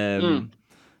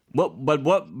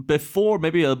 What before,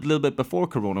 maybe a little bit before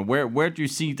Corona, where do you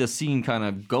see the scene kind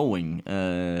of going?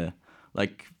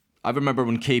 Like, I remember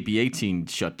when KB18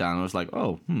 shut down, I was like,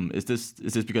 is this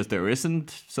because there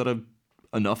isn't sort of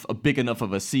big enough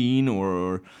of a scene,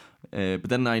 or but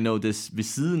then I know this Ved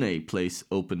Siden Af place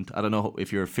opened. I don't know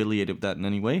if you're affiliated with that in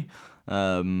any way.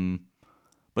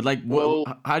 But like,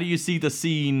 how do you see the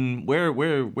scene? Where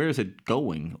is it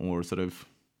going, or sort of,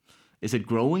 is it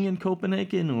growing in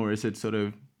Copenhagen, or is it sort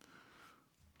of?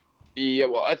 Yeah,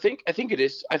 well, I think it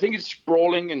is. I think it's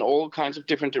sprawling in all kinds of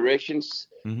different directions,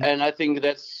 and I think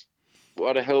that's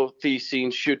what a healthy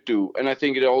scene should do. And I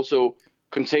think it also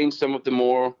contains some of the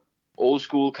more old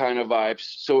school kind of vibes.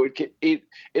 So it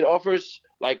offers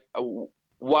like a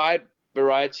wide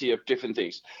variety of different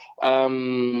things.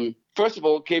 First of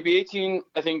all, KB18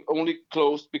 I think only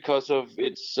closed because of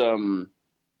its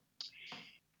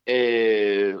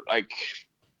like,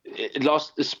 it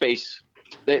lost the space.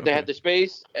 They had the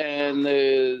space, and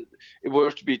it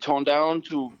was to be torn down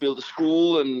to build a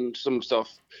school and some stuff.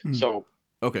 So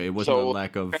okay, it wasn't a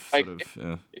lack of sort of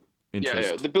interest.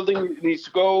 Yeah, the building needs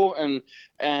to go, and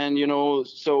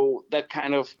so that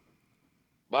kind of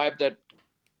vibe that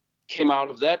came out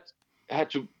of that had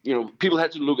to, people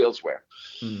had to look elsewhere.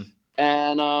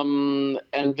 And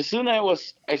Ved Siden Af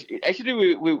was actually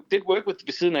we did work with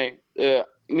Ved Siden Af.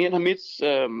 Me and Hamid's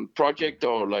project,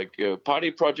 or like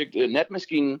party project,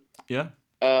 Natmaskinen,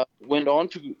 went on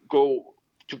to go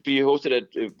to be hosted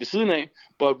at Ved Siden Af,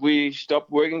 but we stopped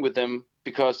working with them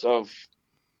because of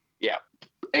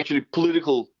actually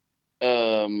political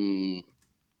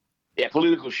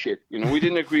political shit. We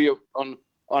didn't agree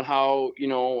on how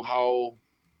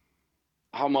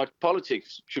how much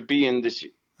politics should be in this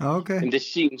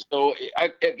scene. So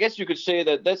I guess you could say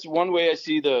that that's one way I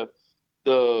see the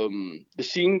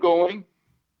scene going.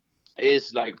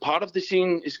 Is like part of the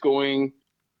scene is going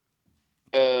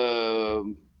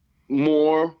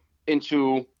more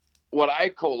into what I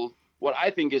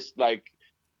think is like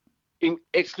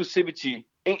inclusive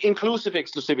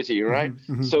exclusivity, right?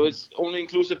 Mm-hmm. So it's only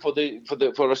inclusive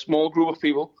for a small group of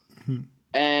people, mm-hmm.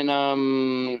 and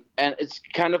it's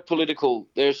kind of political.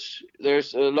 There's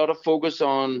a lot of focus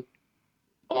on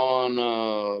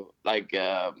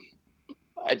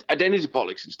identity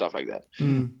politics and stuff like that.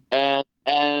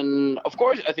 And of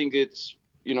course, I think it's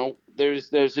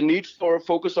there's a need for a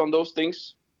focus on those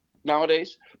things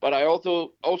nowadays. But I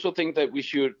also think that we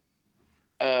should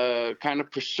kind of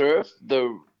preserve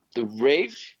the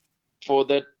rave for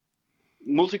that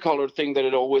multicolored thing that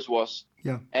it always was.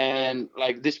 Yeah. And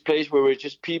like this place where we're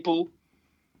just people,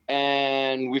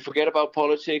 and we forget about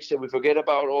politics and we forget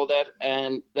about all that,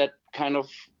 and that kind of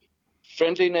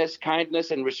friendliness, kindness,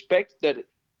 and respect that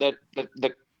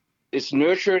is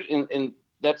nurtured in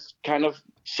that kind of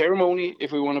ceremony,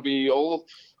 if we want to be all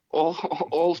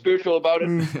spiritual about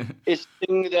it, is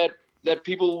thing that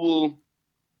people will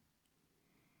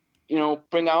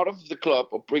bring out of the club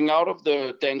or bring out of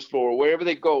the dance floor or wherever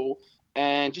they go,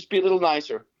 and just be a little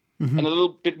nicer and a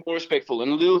little bit more respectful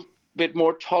and a little bit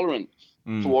more tolerant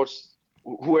towards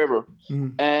whoever.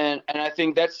 And I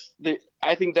think that's the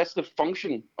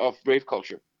function of rave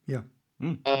culture. Yeah.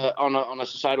 On a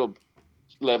societal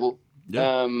level.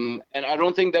 Yeah. And I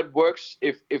don't think that works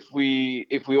if we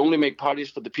only make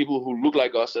parties for the people who look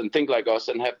like us and think like us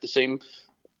and have the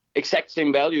exact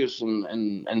same values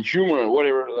and humor or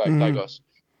whatever like us.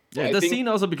 Yeah, the scene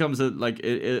also becomes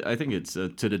I think it's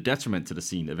to the detriment to the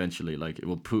scene eventually. Like it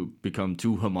will become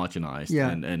too homogenized,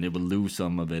 and it will lose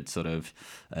some of its sort of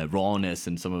rawness,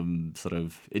 and some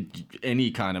of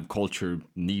any kind of culture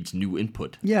needs new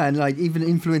input. Yeah, and like even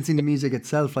influencing the music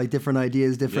itself, like different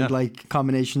ideas, different like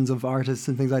combinations of artists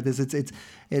and things like this. It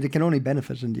can only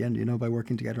benefit in the end, by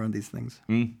working together on these things.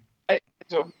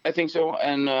 I think so,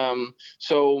 and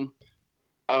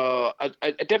I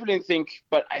definitely think,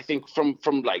 but I think from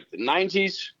like the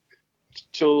 90s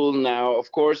till now, of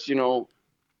course,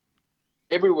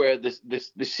 everywhere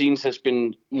the scenes has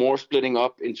been more splitting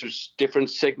up into different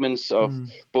segments of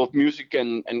both music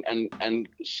and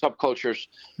subcultures,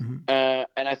 and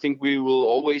I think we will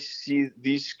always see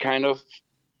these kind of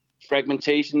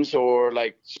fragmentations or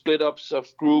like split ups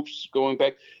of groups going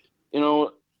back.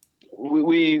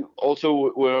 We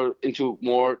also were into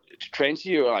more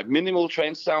trancey or like minimal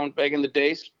trance sound back in the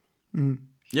days.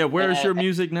 Yeah, where is your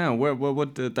music now?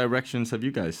 What directions have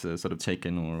you guys sort of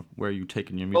taken, or where are you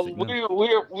taking your music now?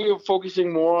 We're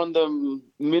focusing more on the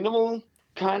minimal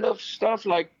kind of stuff,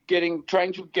 like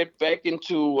trying to get back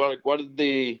into like what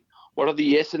are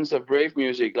the essence of rave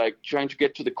music, like trying to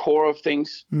get to the core of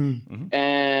things,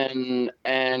 and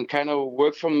kind of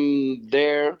work from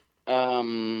there.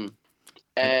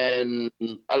 And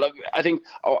I think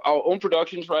our own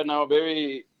productions right now are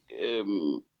very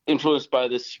influenced by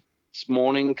this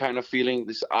morning kind of feeling,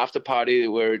 this after party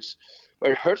where it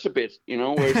hurts a bit,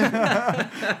 where it's,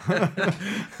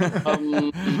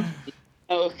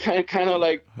 kind of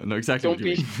like I know exactly don't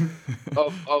be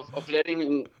of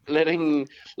letting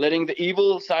the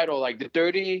evil side or like the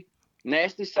dirty,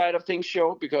 nasty side of things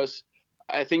show, because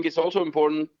I think it's also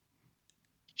important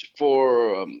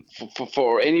for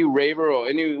any raver or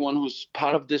anyone who's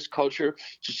part of this culture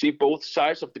to see both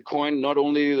sides of the coin, not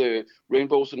only the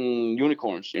rainbows and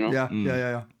unicorns,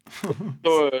 Yeah.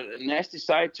 So a nasty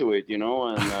side to it,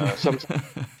 and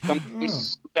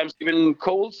sometimes even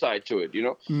cold side to it,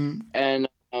 and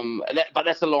but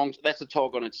that's a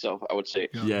talk on itself, I would say.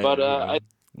 Yeah. But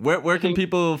where can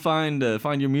people find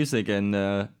your music and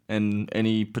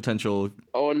any potential?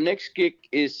 Our next gig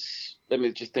is, let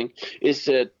me just think, is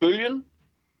Bølgen,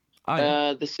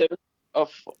 the 7th of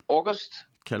August.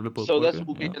 So that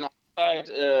will be an outside,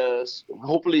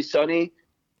 hopefully sunny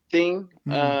thing.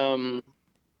 And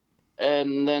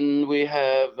then we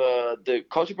have the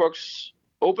Culture Box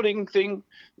opening thing.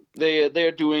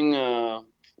 They're doing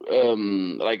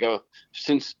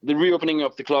since the reopening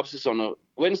of the clubs is on a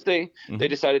Wednesday, they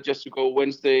decided just to go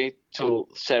Wednesday till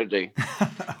Saturday.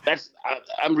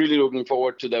 I'm really looking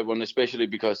forward to that one, especially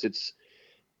because it's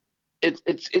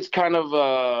kind of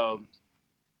a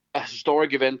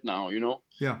historic event now, Yeah.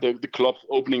 The club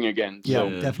opening again. Yeah, so,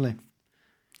 definitely.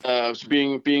 So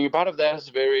being a part of that is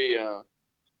very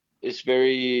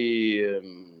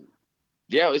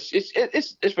yeah,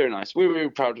 it's very nice. We're very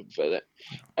proud of that.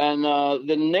 And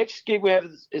the next gig we have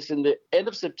is in the end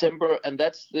of September, and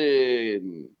that's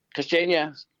the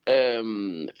Christiania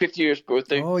 50 years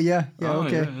birthday. Oh yeah,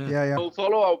 okay, yeah. So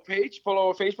follow our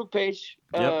Facebook page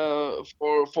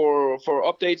for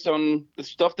updates on the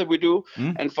stuff that we do,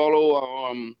 and follow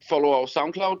our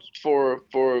SoundCloud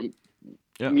for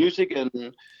music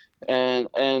and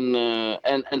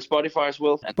Spotify as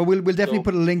well. But we'll definitely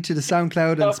put a link to the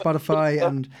SoundCloud and Spotify.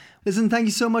 And listen, thank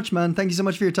you so much, man. Thank you so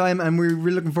much for your time, and we're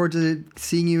really looking forward to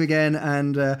seeing you again.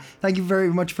 And thank you very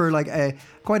much for like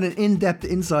quite an in-depth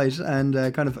insight and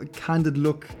kind of a candid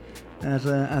look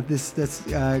at this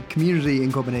community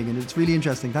in Copenhagen. It's really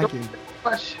interesting. Thank you.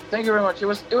 Thank you very much. It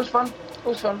was fun. It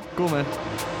was fun. Cool, man.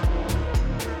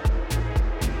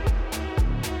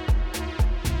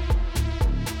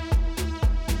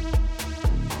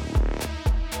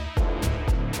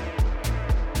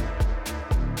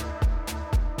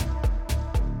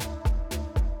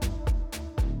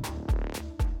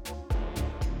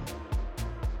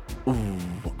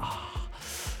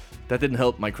 That didn't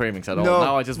help my cravings at all.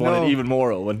 Now I just wanted even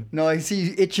more, Owen. No, I see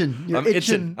you itching. I'm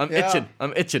itching. I'm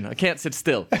itching. I can't sit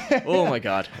still. Oh my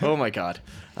god.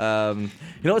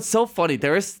 It's so funny.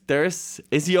 There is,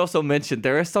 as you also mentioned,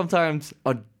 there is sometimes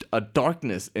a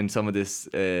darkness in some of this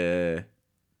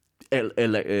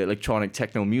electronic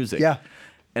techno music. Yeah.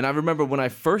 And I remember when I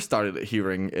first started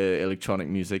hearing electronic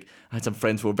music, I had some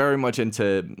friends who were very much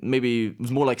into, maybe it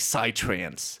was more like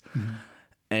psytrance. Mm-hmm.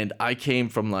 And I came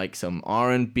from like some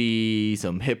R&B,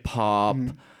 some hip hop.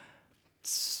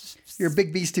 You're a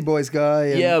big Beastie Boys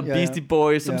guy. Beastie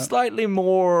Boys. Some slightly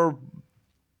more,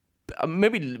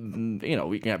 maybe,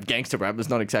 we can have gangster rap. It's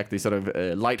not exactly sort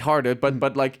of lighthearted,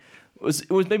 but like it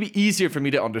was maybe easier for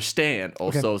me to understand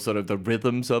also sort of the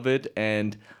rhythms of it.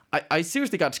 And I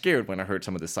seriously got scared when I heard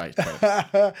some of the side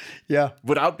tracks. Yeah.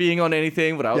 Without being on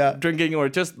anything, without drinking or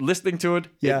just listening to it.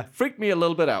 Yeah. It freaked me a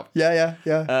little bit out. Yeah.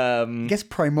 It gets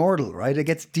primordial, right? It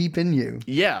gets deep in you.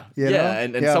 Yeah.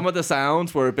 And some of the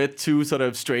sounds were a bit too sort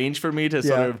of strange for me to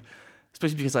sort of,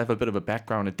 especially because I have a bit of a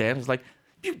background in dance. It's like,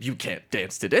 you can't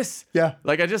dance to this. Yeah.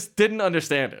 Like I just didn't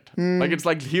understand it. Like it's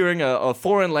like hearing a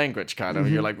foreign language kind of.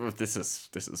 You're like, well, this is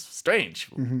strange.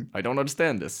 I don't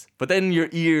understand this. But then your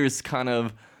ears kind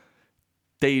of,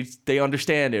 they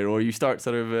understand it, or you start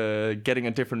sort of getting a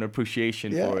different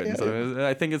appreciation for it. And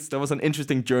I think that was an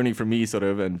interesting journey for me, sort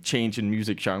of, and change in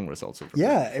music genres also.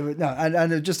 It was, and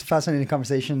it was just a fascinating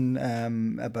conversation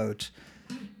about.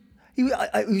 He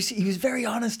was very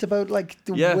honest about like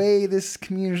the way this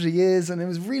community is, and it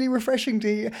was really refreshing to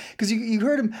hear, because you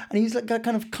heard him and he was like got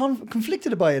kind of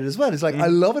conflicted about it as well. It's like, I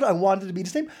love it, I want it to be the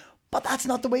same, but that's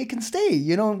not the way it can stay.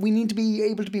 We need to be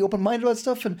able to be open-minded about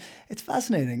stuff, and it's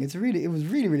fascinating. It was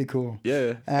really, really cool.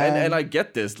 Yeah, and I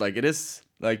get this. Like it is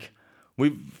like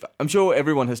I'm sure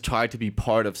everyone has tried to be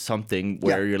part of something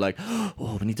where you're like,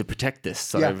 oh, we need to protect this.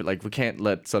 Sort of like we can't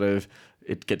let sort of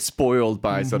it get spoiled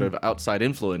by sort of outside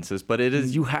influences. But it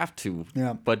is, you have to.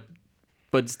 Yeah.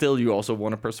 But still, you also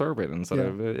want to preserve it, and sort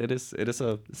of it's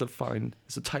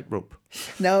a tightrope.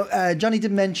 Now, Johnny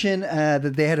did mention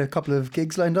that they had a couple of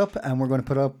gigs lined up, and we're going to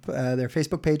put up their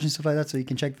Facebook page and stuff like that, so you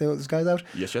can check those guys out.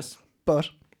 Yes. But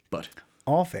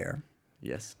off air,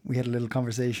 yes, we had a little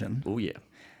conversation. Oh yeah,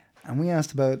 and we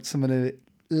asked about some of the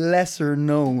lesser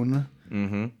known,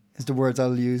 is the words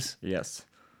I'll use. Yes,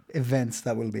 events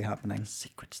that will be happening.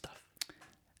 Secret stuff.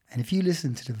 And if you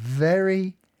listen to the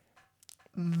very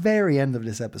end of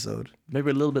this episode,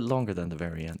 maybe a little bit longer than the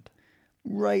very end,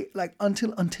 right, like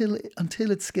until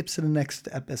it skips to the next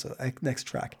episode, next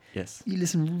track. Yes, you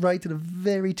listen right to the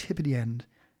very tip of the end,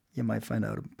 you might find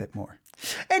out a bit more.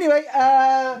 Anyway,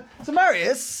 so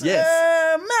Marius,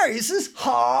 Marius's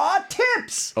hot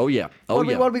tips. Oh yeah, what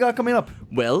have we got coming up?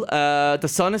 Well, the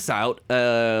sun is out,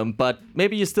 but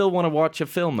maybe you still want to watch a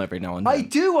film every now and then. I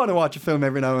do want to watch a film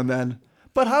every now and then.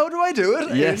 But how do I do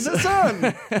it in the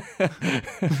sun?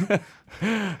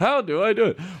 How do I do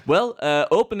it? Well,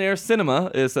 Open Air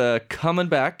Cinema is coming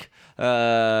back.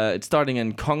 It's starting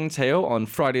in Kongens Have on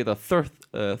Friday the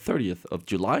 30th of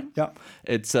July. Yeah.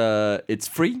 It's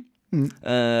free.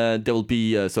 There will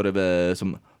be sort of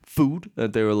some food.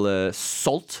 There will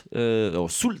salt or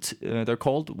sult, they're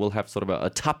called. We'll have sort of a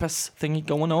tapas thingy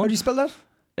going on. How do you spell that?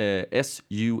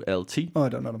 SULT. Oh, I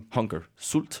don't know them. Hunger.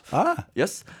 Sult. Ah.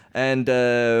 Yes. And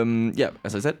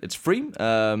as I said, it's free.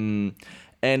 And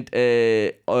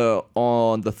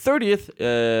on the 30th,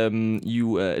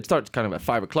 it starts kind of at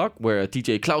 5 o'clock, where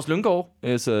DJ Klaus Lynggaard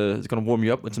is going to warm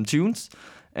you up with some tunes.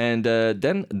 And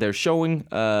then they're showing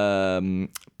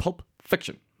Pulp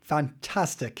Fiction.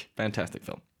 Fantastic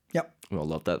film. Yep. We all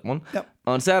love that one. Yep.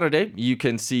 On Saturday, you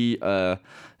can see.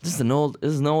 This is an old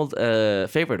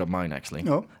favorite of mine, actually.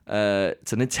 Oh.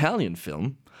 It's an Italian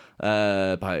film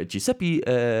by Giuseppe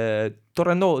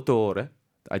Tornatore.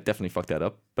 I definitely fucked that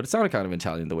up, but it sounded kind of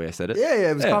Italian the way I said it. Yeah,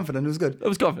 it was confident. It was good. It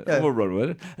was confident. Yeah. We'll run with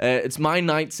it. It's My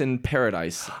Nights in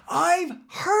Paradise. I've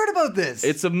heard about this.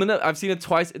 It's I've seen it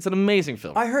twice. It's an amazing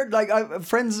film. I heard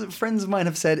friends of mine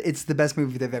have said it's the best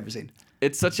movie they've ever seen.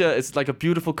 It's like a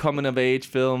beautiful coming of age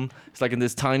film. It's like in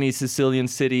this tiny Sicilian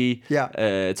city. Yeah.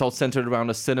 It's all centered around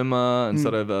a cinema and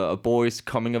sort of a boy's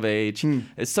coming of age.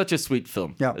 It's such a sweet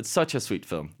film. Yeah. It's such a sweet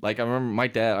film. Like I remember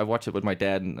I watched it with my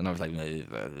dad and I was like,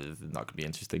 it's not gonna be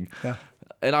interesting. Yeah.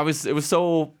 And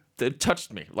it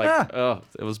touched me. Like,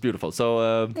 it was beautiful.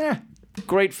 So,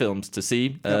 great films to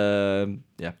see.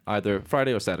 Either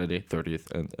Friday or Saturday,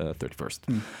 30th and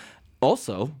 31st.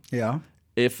 Also,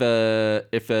 if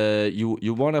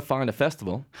you want to find a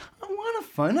festival, I want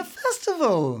to find a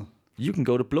festival. you can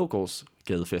go to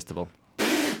Blågårdsgade Festival.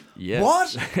 Yes.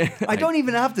 What? I don't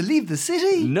even have to leave the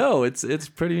city. No, it's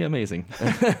pretty amazing.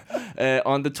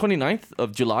 On the 29th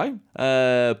of July,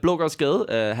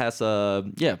 Blågårdsgade has a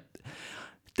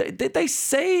They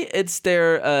say it's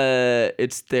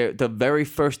the very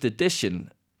first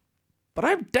edition, but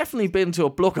I've definitely been to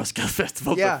a Blågårdsgade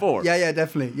festival before. Yeah,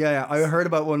 definitely. Yeah. I heard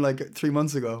about one like 3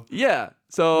 months ago. Yeah,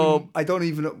 so I don't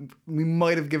even know. We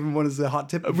might have given one as a hot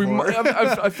tip before.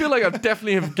 I feel like I've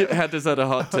definitely had this at a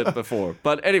hot tip before.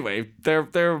 But anyway,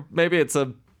 maybe it's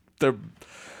a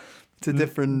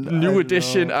different new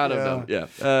edition. I don't know. Yeah,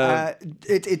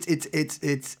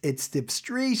 it's the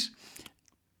street.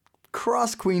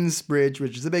 Cross Queen's Bridge,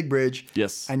 which is a big bridge.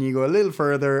 Yes. And you go a little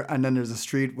further, and then there's a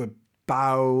street with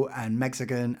bao and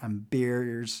Mexican and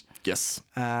beers. Yes.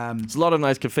 There's a lot of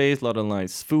nice cafes, a lot of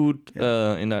nice food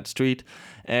in that street.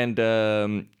 And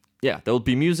there will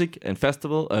be music and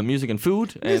festival, music and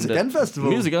food. Music and festival.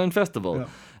 Music and festival. Yeah.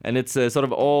 And it's sort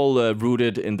of all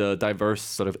rooted in the diverse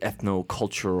sort of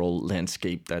ethno-cultural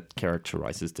landscape that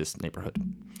characterizes this neighborhood.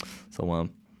 So,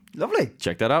 lovely.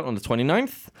 Check that out on the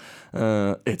 29th.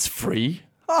 It's free.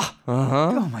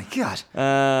 Oh my God.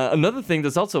 Another thing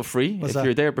that's also free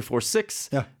you're there before 6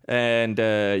 and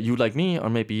you like me are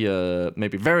maybe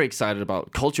very excited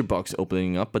about Culture Box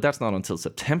opening up, but that's not until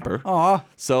September.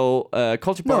 So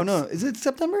Culture Box. No, is it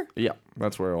September? Yeah,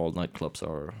 that's where all nightclubs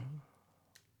are.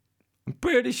 I'm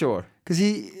pretty sure. Because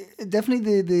he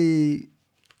definitely the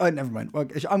never mind. Well,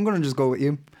 I'm gonna just go with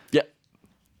you. Yeah.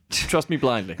 Trust me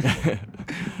blindly.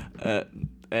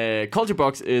 Culture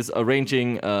Box is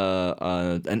arranging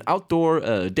an outdoor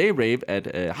day rave at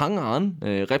Hangaren,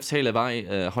 Refshalevej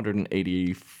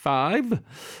 185,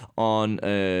 on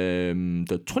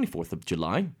the 24th of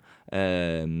July.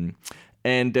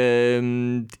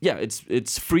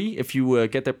 It's free if you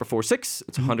get there before 6.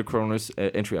 It's 100 kroners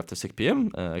entry after 6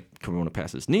 p.m. Corona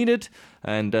pass is needed.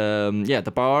 And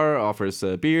the bar offers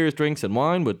beers, drinks, and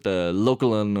wine with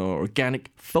local and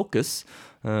organic focus.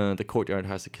 The courtyard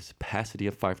has a capacity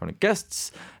of 500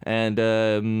 guests, and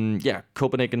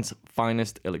Copenhagen's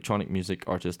finest electronic music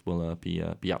artist will be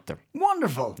out there.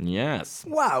 Wonderful. Yes.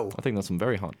 Wow. I think that's some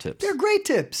very hot tips. They're great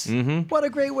tips. Mm-hmm. What a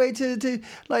great way to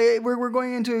like. We're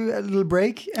going into a little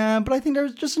break, but I think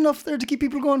there's just enough there to keep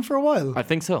people going for a while. I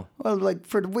think so. Well, like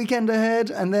for the weekend ahead,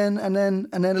 and then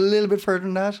a little bit further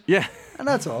than that. Yeah. And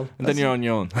that's all. And then you're on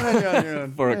your own.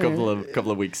 For a couple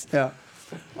of weeks. Yeah.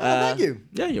 Well, thank you.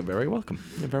 Yeah, you're very welcome.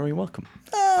 You're very welcome.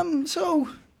 So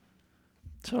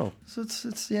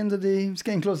it's the end of it's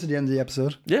getting close to the end of the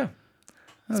episode. Yeah.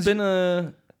 It's been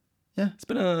a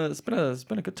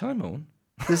good time, Owen.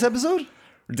 This episode?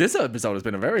 This episode has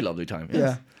been a very lovely time.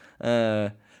 Yes.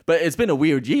 Yeah. But it's been a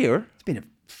weird year. It's been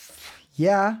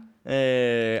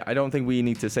I don't think we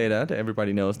need to say that.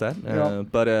 Everybody knows that.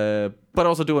 But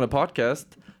also doing a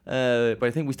podcast. But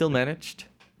I think we still managed.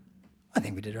 I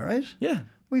think we did all right. Yeah,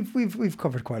 we've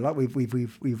covered quite a lot.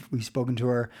 We've spoken to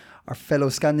our fellow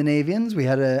Scandinavians. We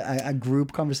had a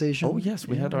group conversation. Oh yes,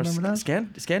 we had our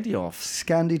Scandi off.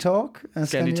 Scandi talk.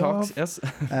 Scandi talks. Yes.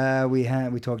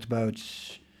 We talked about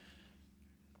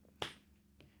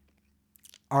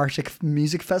Arctic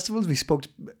music festivals. We spoke to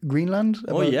Greenland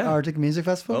about Arctic music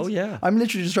festivals. Oh yeah. I'm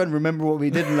literally just trying to remember what we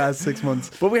did in the last 6 months.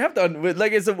 But we have done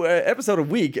it's an episode a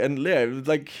week, and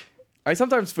I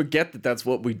sometimes forget that that's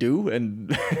what we do,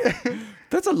 and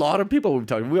that's a lot of people we've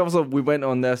talked. We went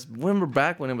on this. Remember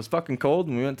back when it was fucking cold,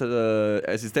 and we went to the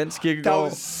Assistentskirkegård. That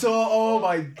was oh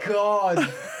my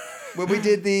God. When we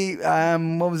did the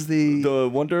what was the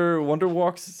Wonder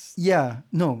Walks. Yeah,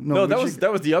 no. No,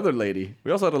 that was the other lady.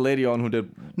 We also had a lady on who did.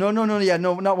 No, yeah,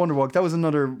 no, not Wonder Walk. That was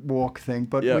another walk thing.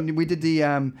 But when we did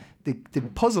the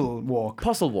puzzle walk.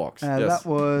 Puzzle walks. Yes. That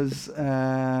was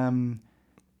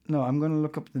no, I'm going to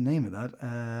look up the name of that.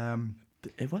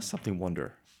 It was something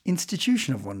Wonder.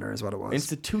 Institution of Wonder is what it was.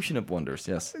 Institution of Wonders,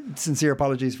 yes. Sincere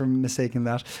apologies for mistaking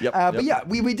that. Yep, But yeah,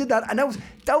 we did that, and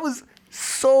that was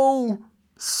so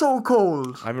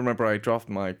cold. I remember I dropped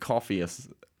my coffee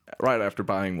right after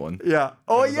buying one. Yeah.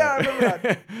 Oh yeah, I remember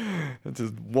that.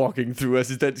 Just walking through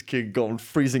Assistance King, going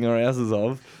freezing our asses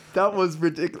off. That was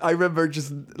ridiculous. I remember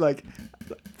just like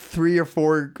 3 or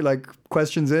 4 like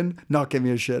questions in, not giving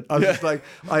me a shit. I was just like,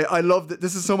 I love it.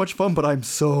 This is so much fun, but I'm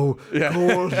so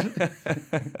cold.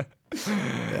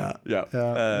 Yeah.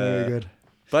 Very good.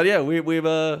 But yeah, we've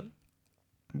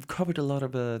covered a lot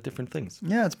of different things.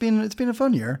 Yeah, it's been a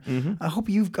fun year. I hope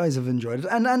you guys have enjoyed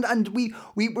it. And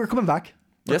we're coming back.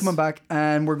 We're coming back,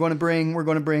 and we're going to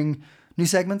bring new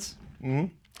segments.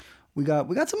 We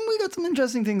got some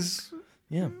interesting things.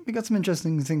 Yeah, we got some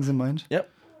interesting things in mind. Yep.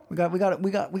 We got.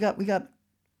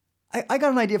 I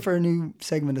got an idea for a new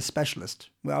segment, a specialist.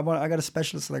 I got a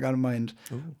specialist that I got in mind.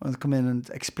 I want to come in and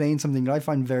explain something that I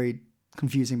find very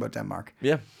confusing about Denmark.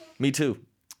 Yeah, me too.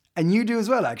 And you do as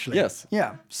well, actually. Yes.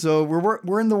 Yeah. So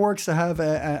we're in the works to have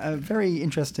a very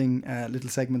interesting little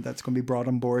segment that's going to be brought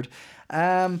on board.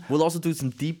 We'll also do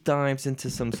some deep dives into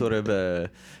some sort of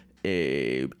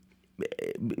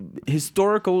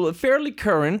historical, fairly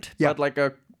current, but like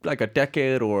a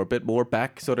decade or a bit more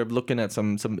back, sort of looking at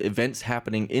some events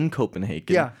happening in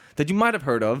Copenhagen that you might have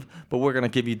heard of, but we're gonna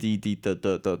give you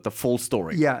the full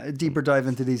story. Yeah, a deeper dive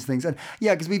into these things, and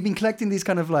because we've been collecting these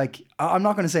kind of like I'm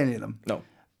not going to say any of them. No.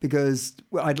 Because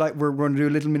we're going to do a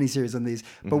little mini series on these,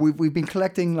 but we've been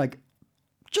collecting like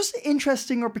just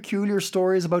interesting or peculiar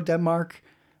stories about Denmark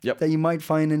that you might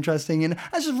find interesting, and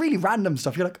that's just really random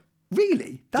stuff. You're like,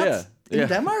 really? That's in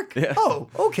Denmark? Yeah. Oh,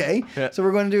 okay. Yeah. So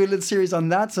we're going to do a little series on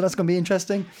that. So that's going to be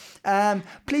interesting.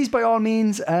 Please, by all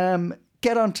means,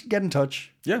 get in touch.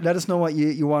 Yeah. Let us know what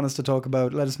you want us to talk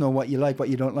about. Let us know what you like, what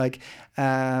you don't like.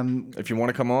 If you want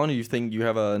to come on, you think you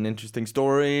have an interesting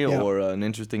story or an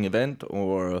interesting event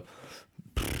or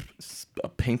a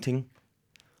painting.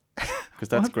 Because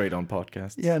that's great on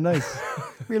podcasts. Yeah, nice.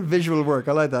 Real visual work.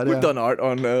 I like that. We've done art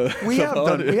on. We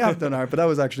have done art, but that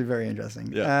was actually very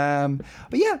interesting. Yeah.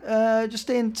 But yeah, just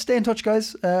stay in touch,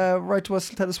 guys. Write to us.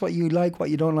 Tell us what you like, what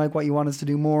you don't like, what you want us to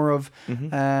do more of.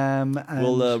 And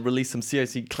we'll release some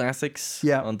CIC classics.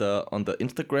 On the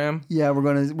Instagram. Yeah, we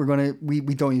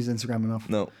don't use Instagram enough.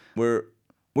 No, we're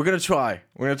gonna try.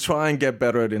 We're gonna try and get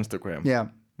better at Instagram. Yeah.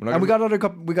 And we got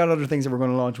other things that we're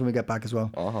going to launch when we get back as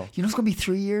well. Uh-huh. You know, it's going to be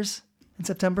 3 years in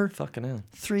September. Fucking hell.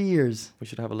 3 years. We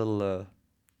should have a little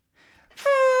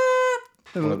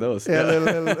one of those. Yeah,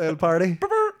 little party.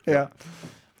 Yeah.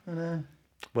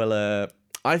 Well,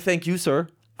 I thank you, sir,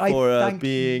 for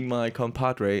being my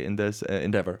compadre in this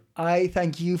endeavor. I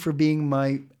thank you for being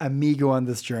my amigo on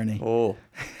this journey. Oh,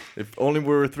 if only we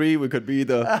were 3, we could be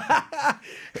the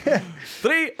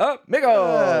 3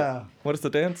 amigo. What is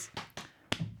the dance?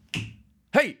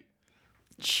 Hey!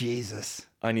 Jesus.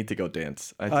 I need to go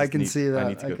dance. I can see that. I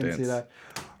need to go dance. See that.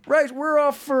 Right, we're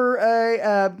off for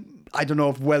a... I don't know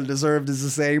if well-deserved is to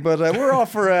say, but we're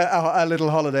off for a little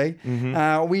holiday.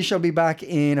 We shall be back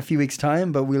in a few weeks'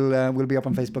 time, but we'll be up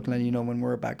on Facebook letting you know when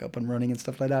we're back up and running and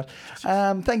stuff like that.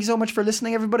 Thank you so much for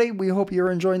listening, everybody. We hope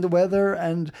you're enjoying the weather,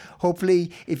 and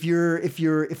hopefully, if you're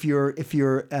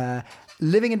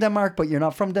living in Denmark, but you're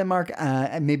not from Denmark,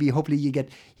 and maybe hopefully you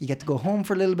get to go home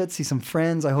for a little bit, see some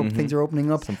friends. I hope things are opening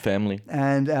up. Some family.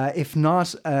 And if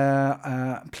not,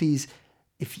 please,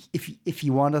 if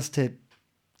you want us to.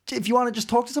 If you want to just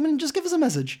talk to someone, just give us a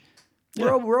message.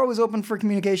 Yeah. We're always open for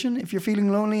communication. If you're feeling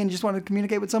lonely and you just want to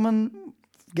communicate with someone,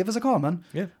 give us a call, man.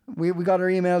 Yeah. We got our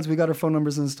emails, we got our phone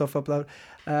numbers and stuff up there.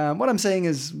 What I'm saying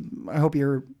is, I hope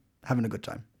you're having a good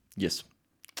time. Yes.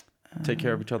 Take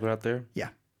care of each other out there. Yeah.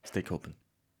 Stay Copen.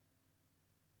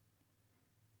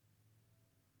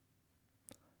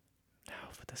 Now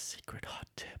for the secret hot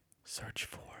tip. Search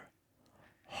for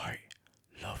Høj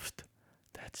Luft.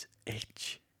 That's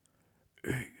H.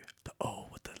 The O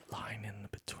with the line in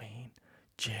between.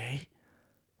 J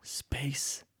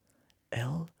space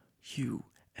LUFT.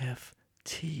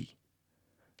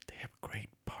 They have great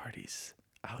parties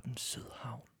out in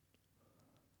Sydhavn.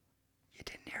 You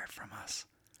didn't hear it from us.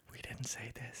 We didn't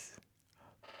say this.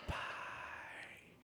 Bye.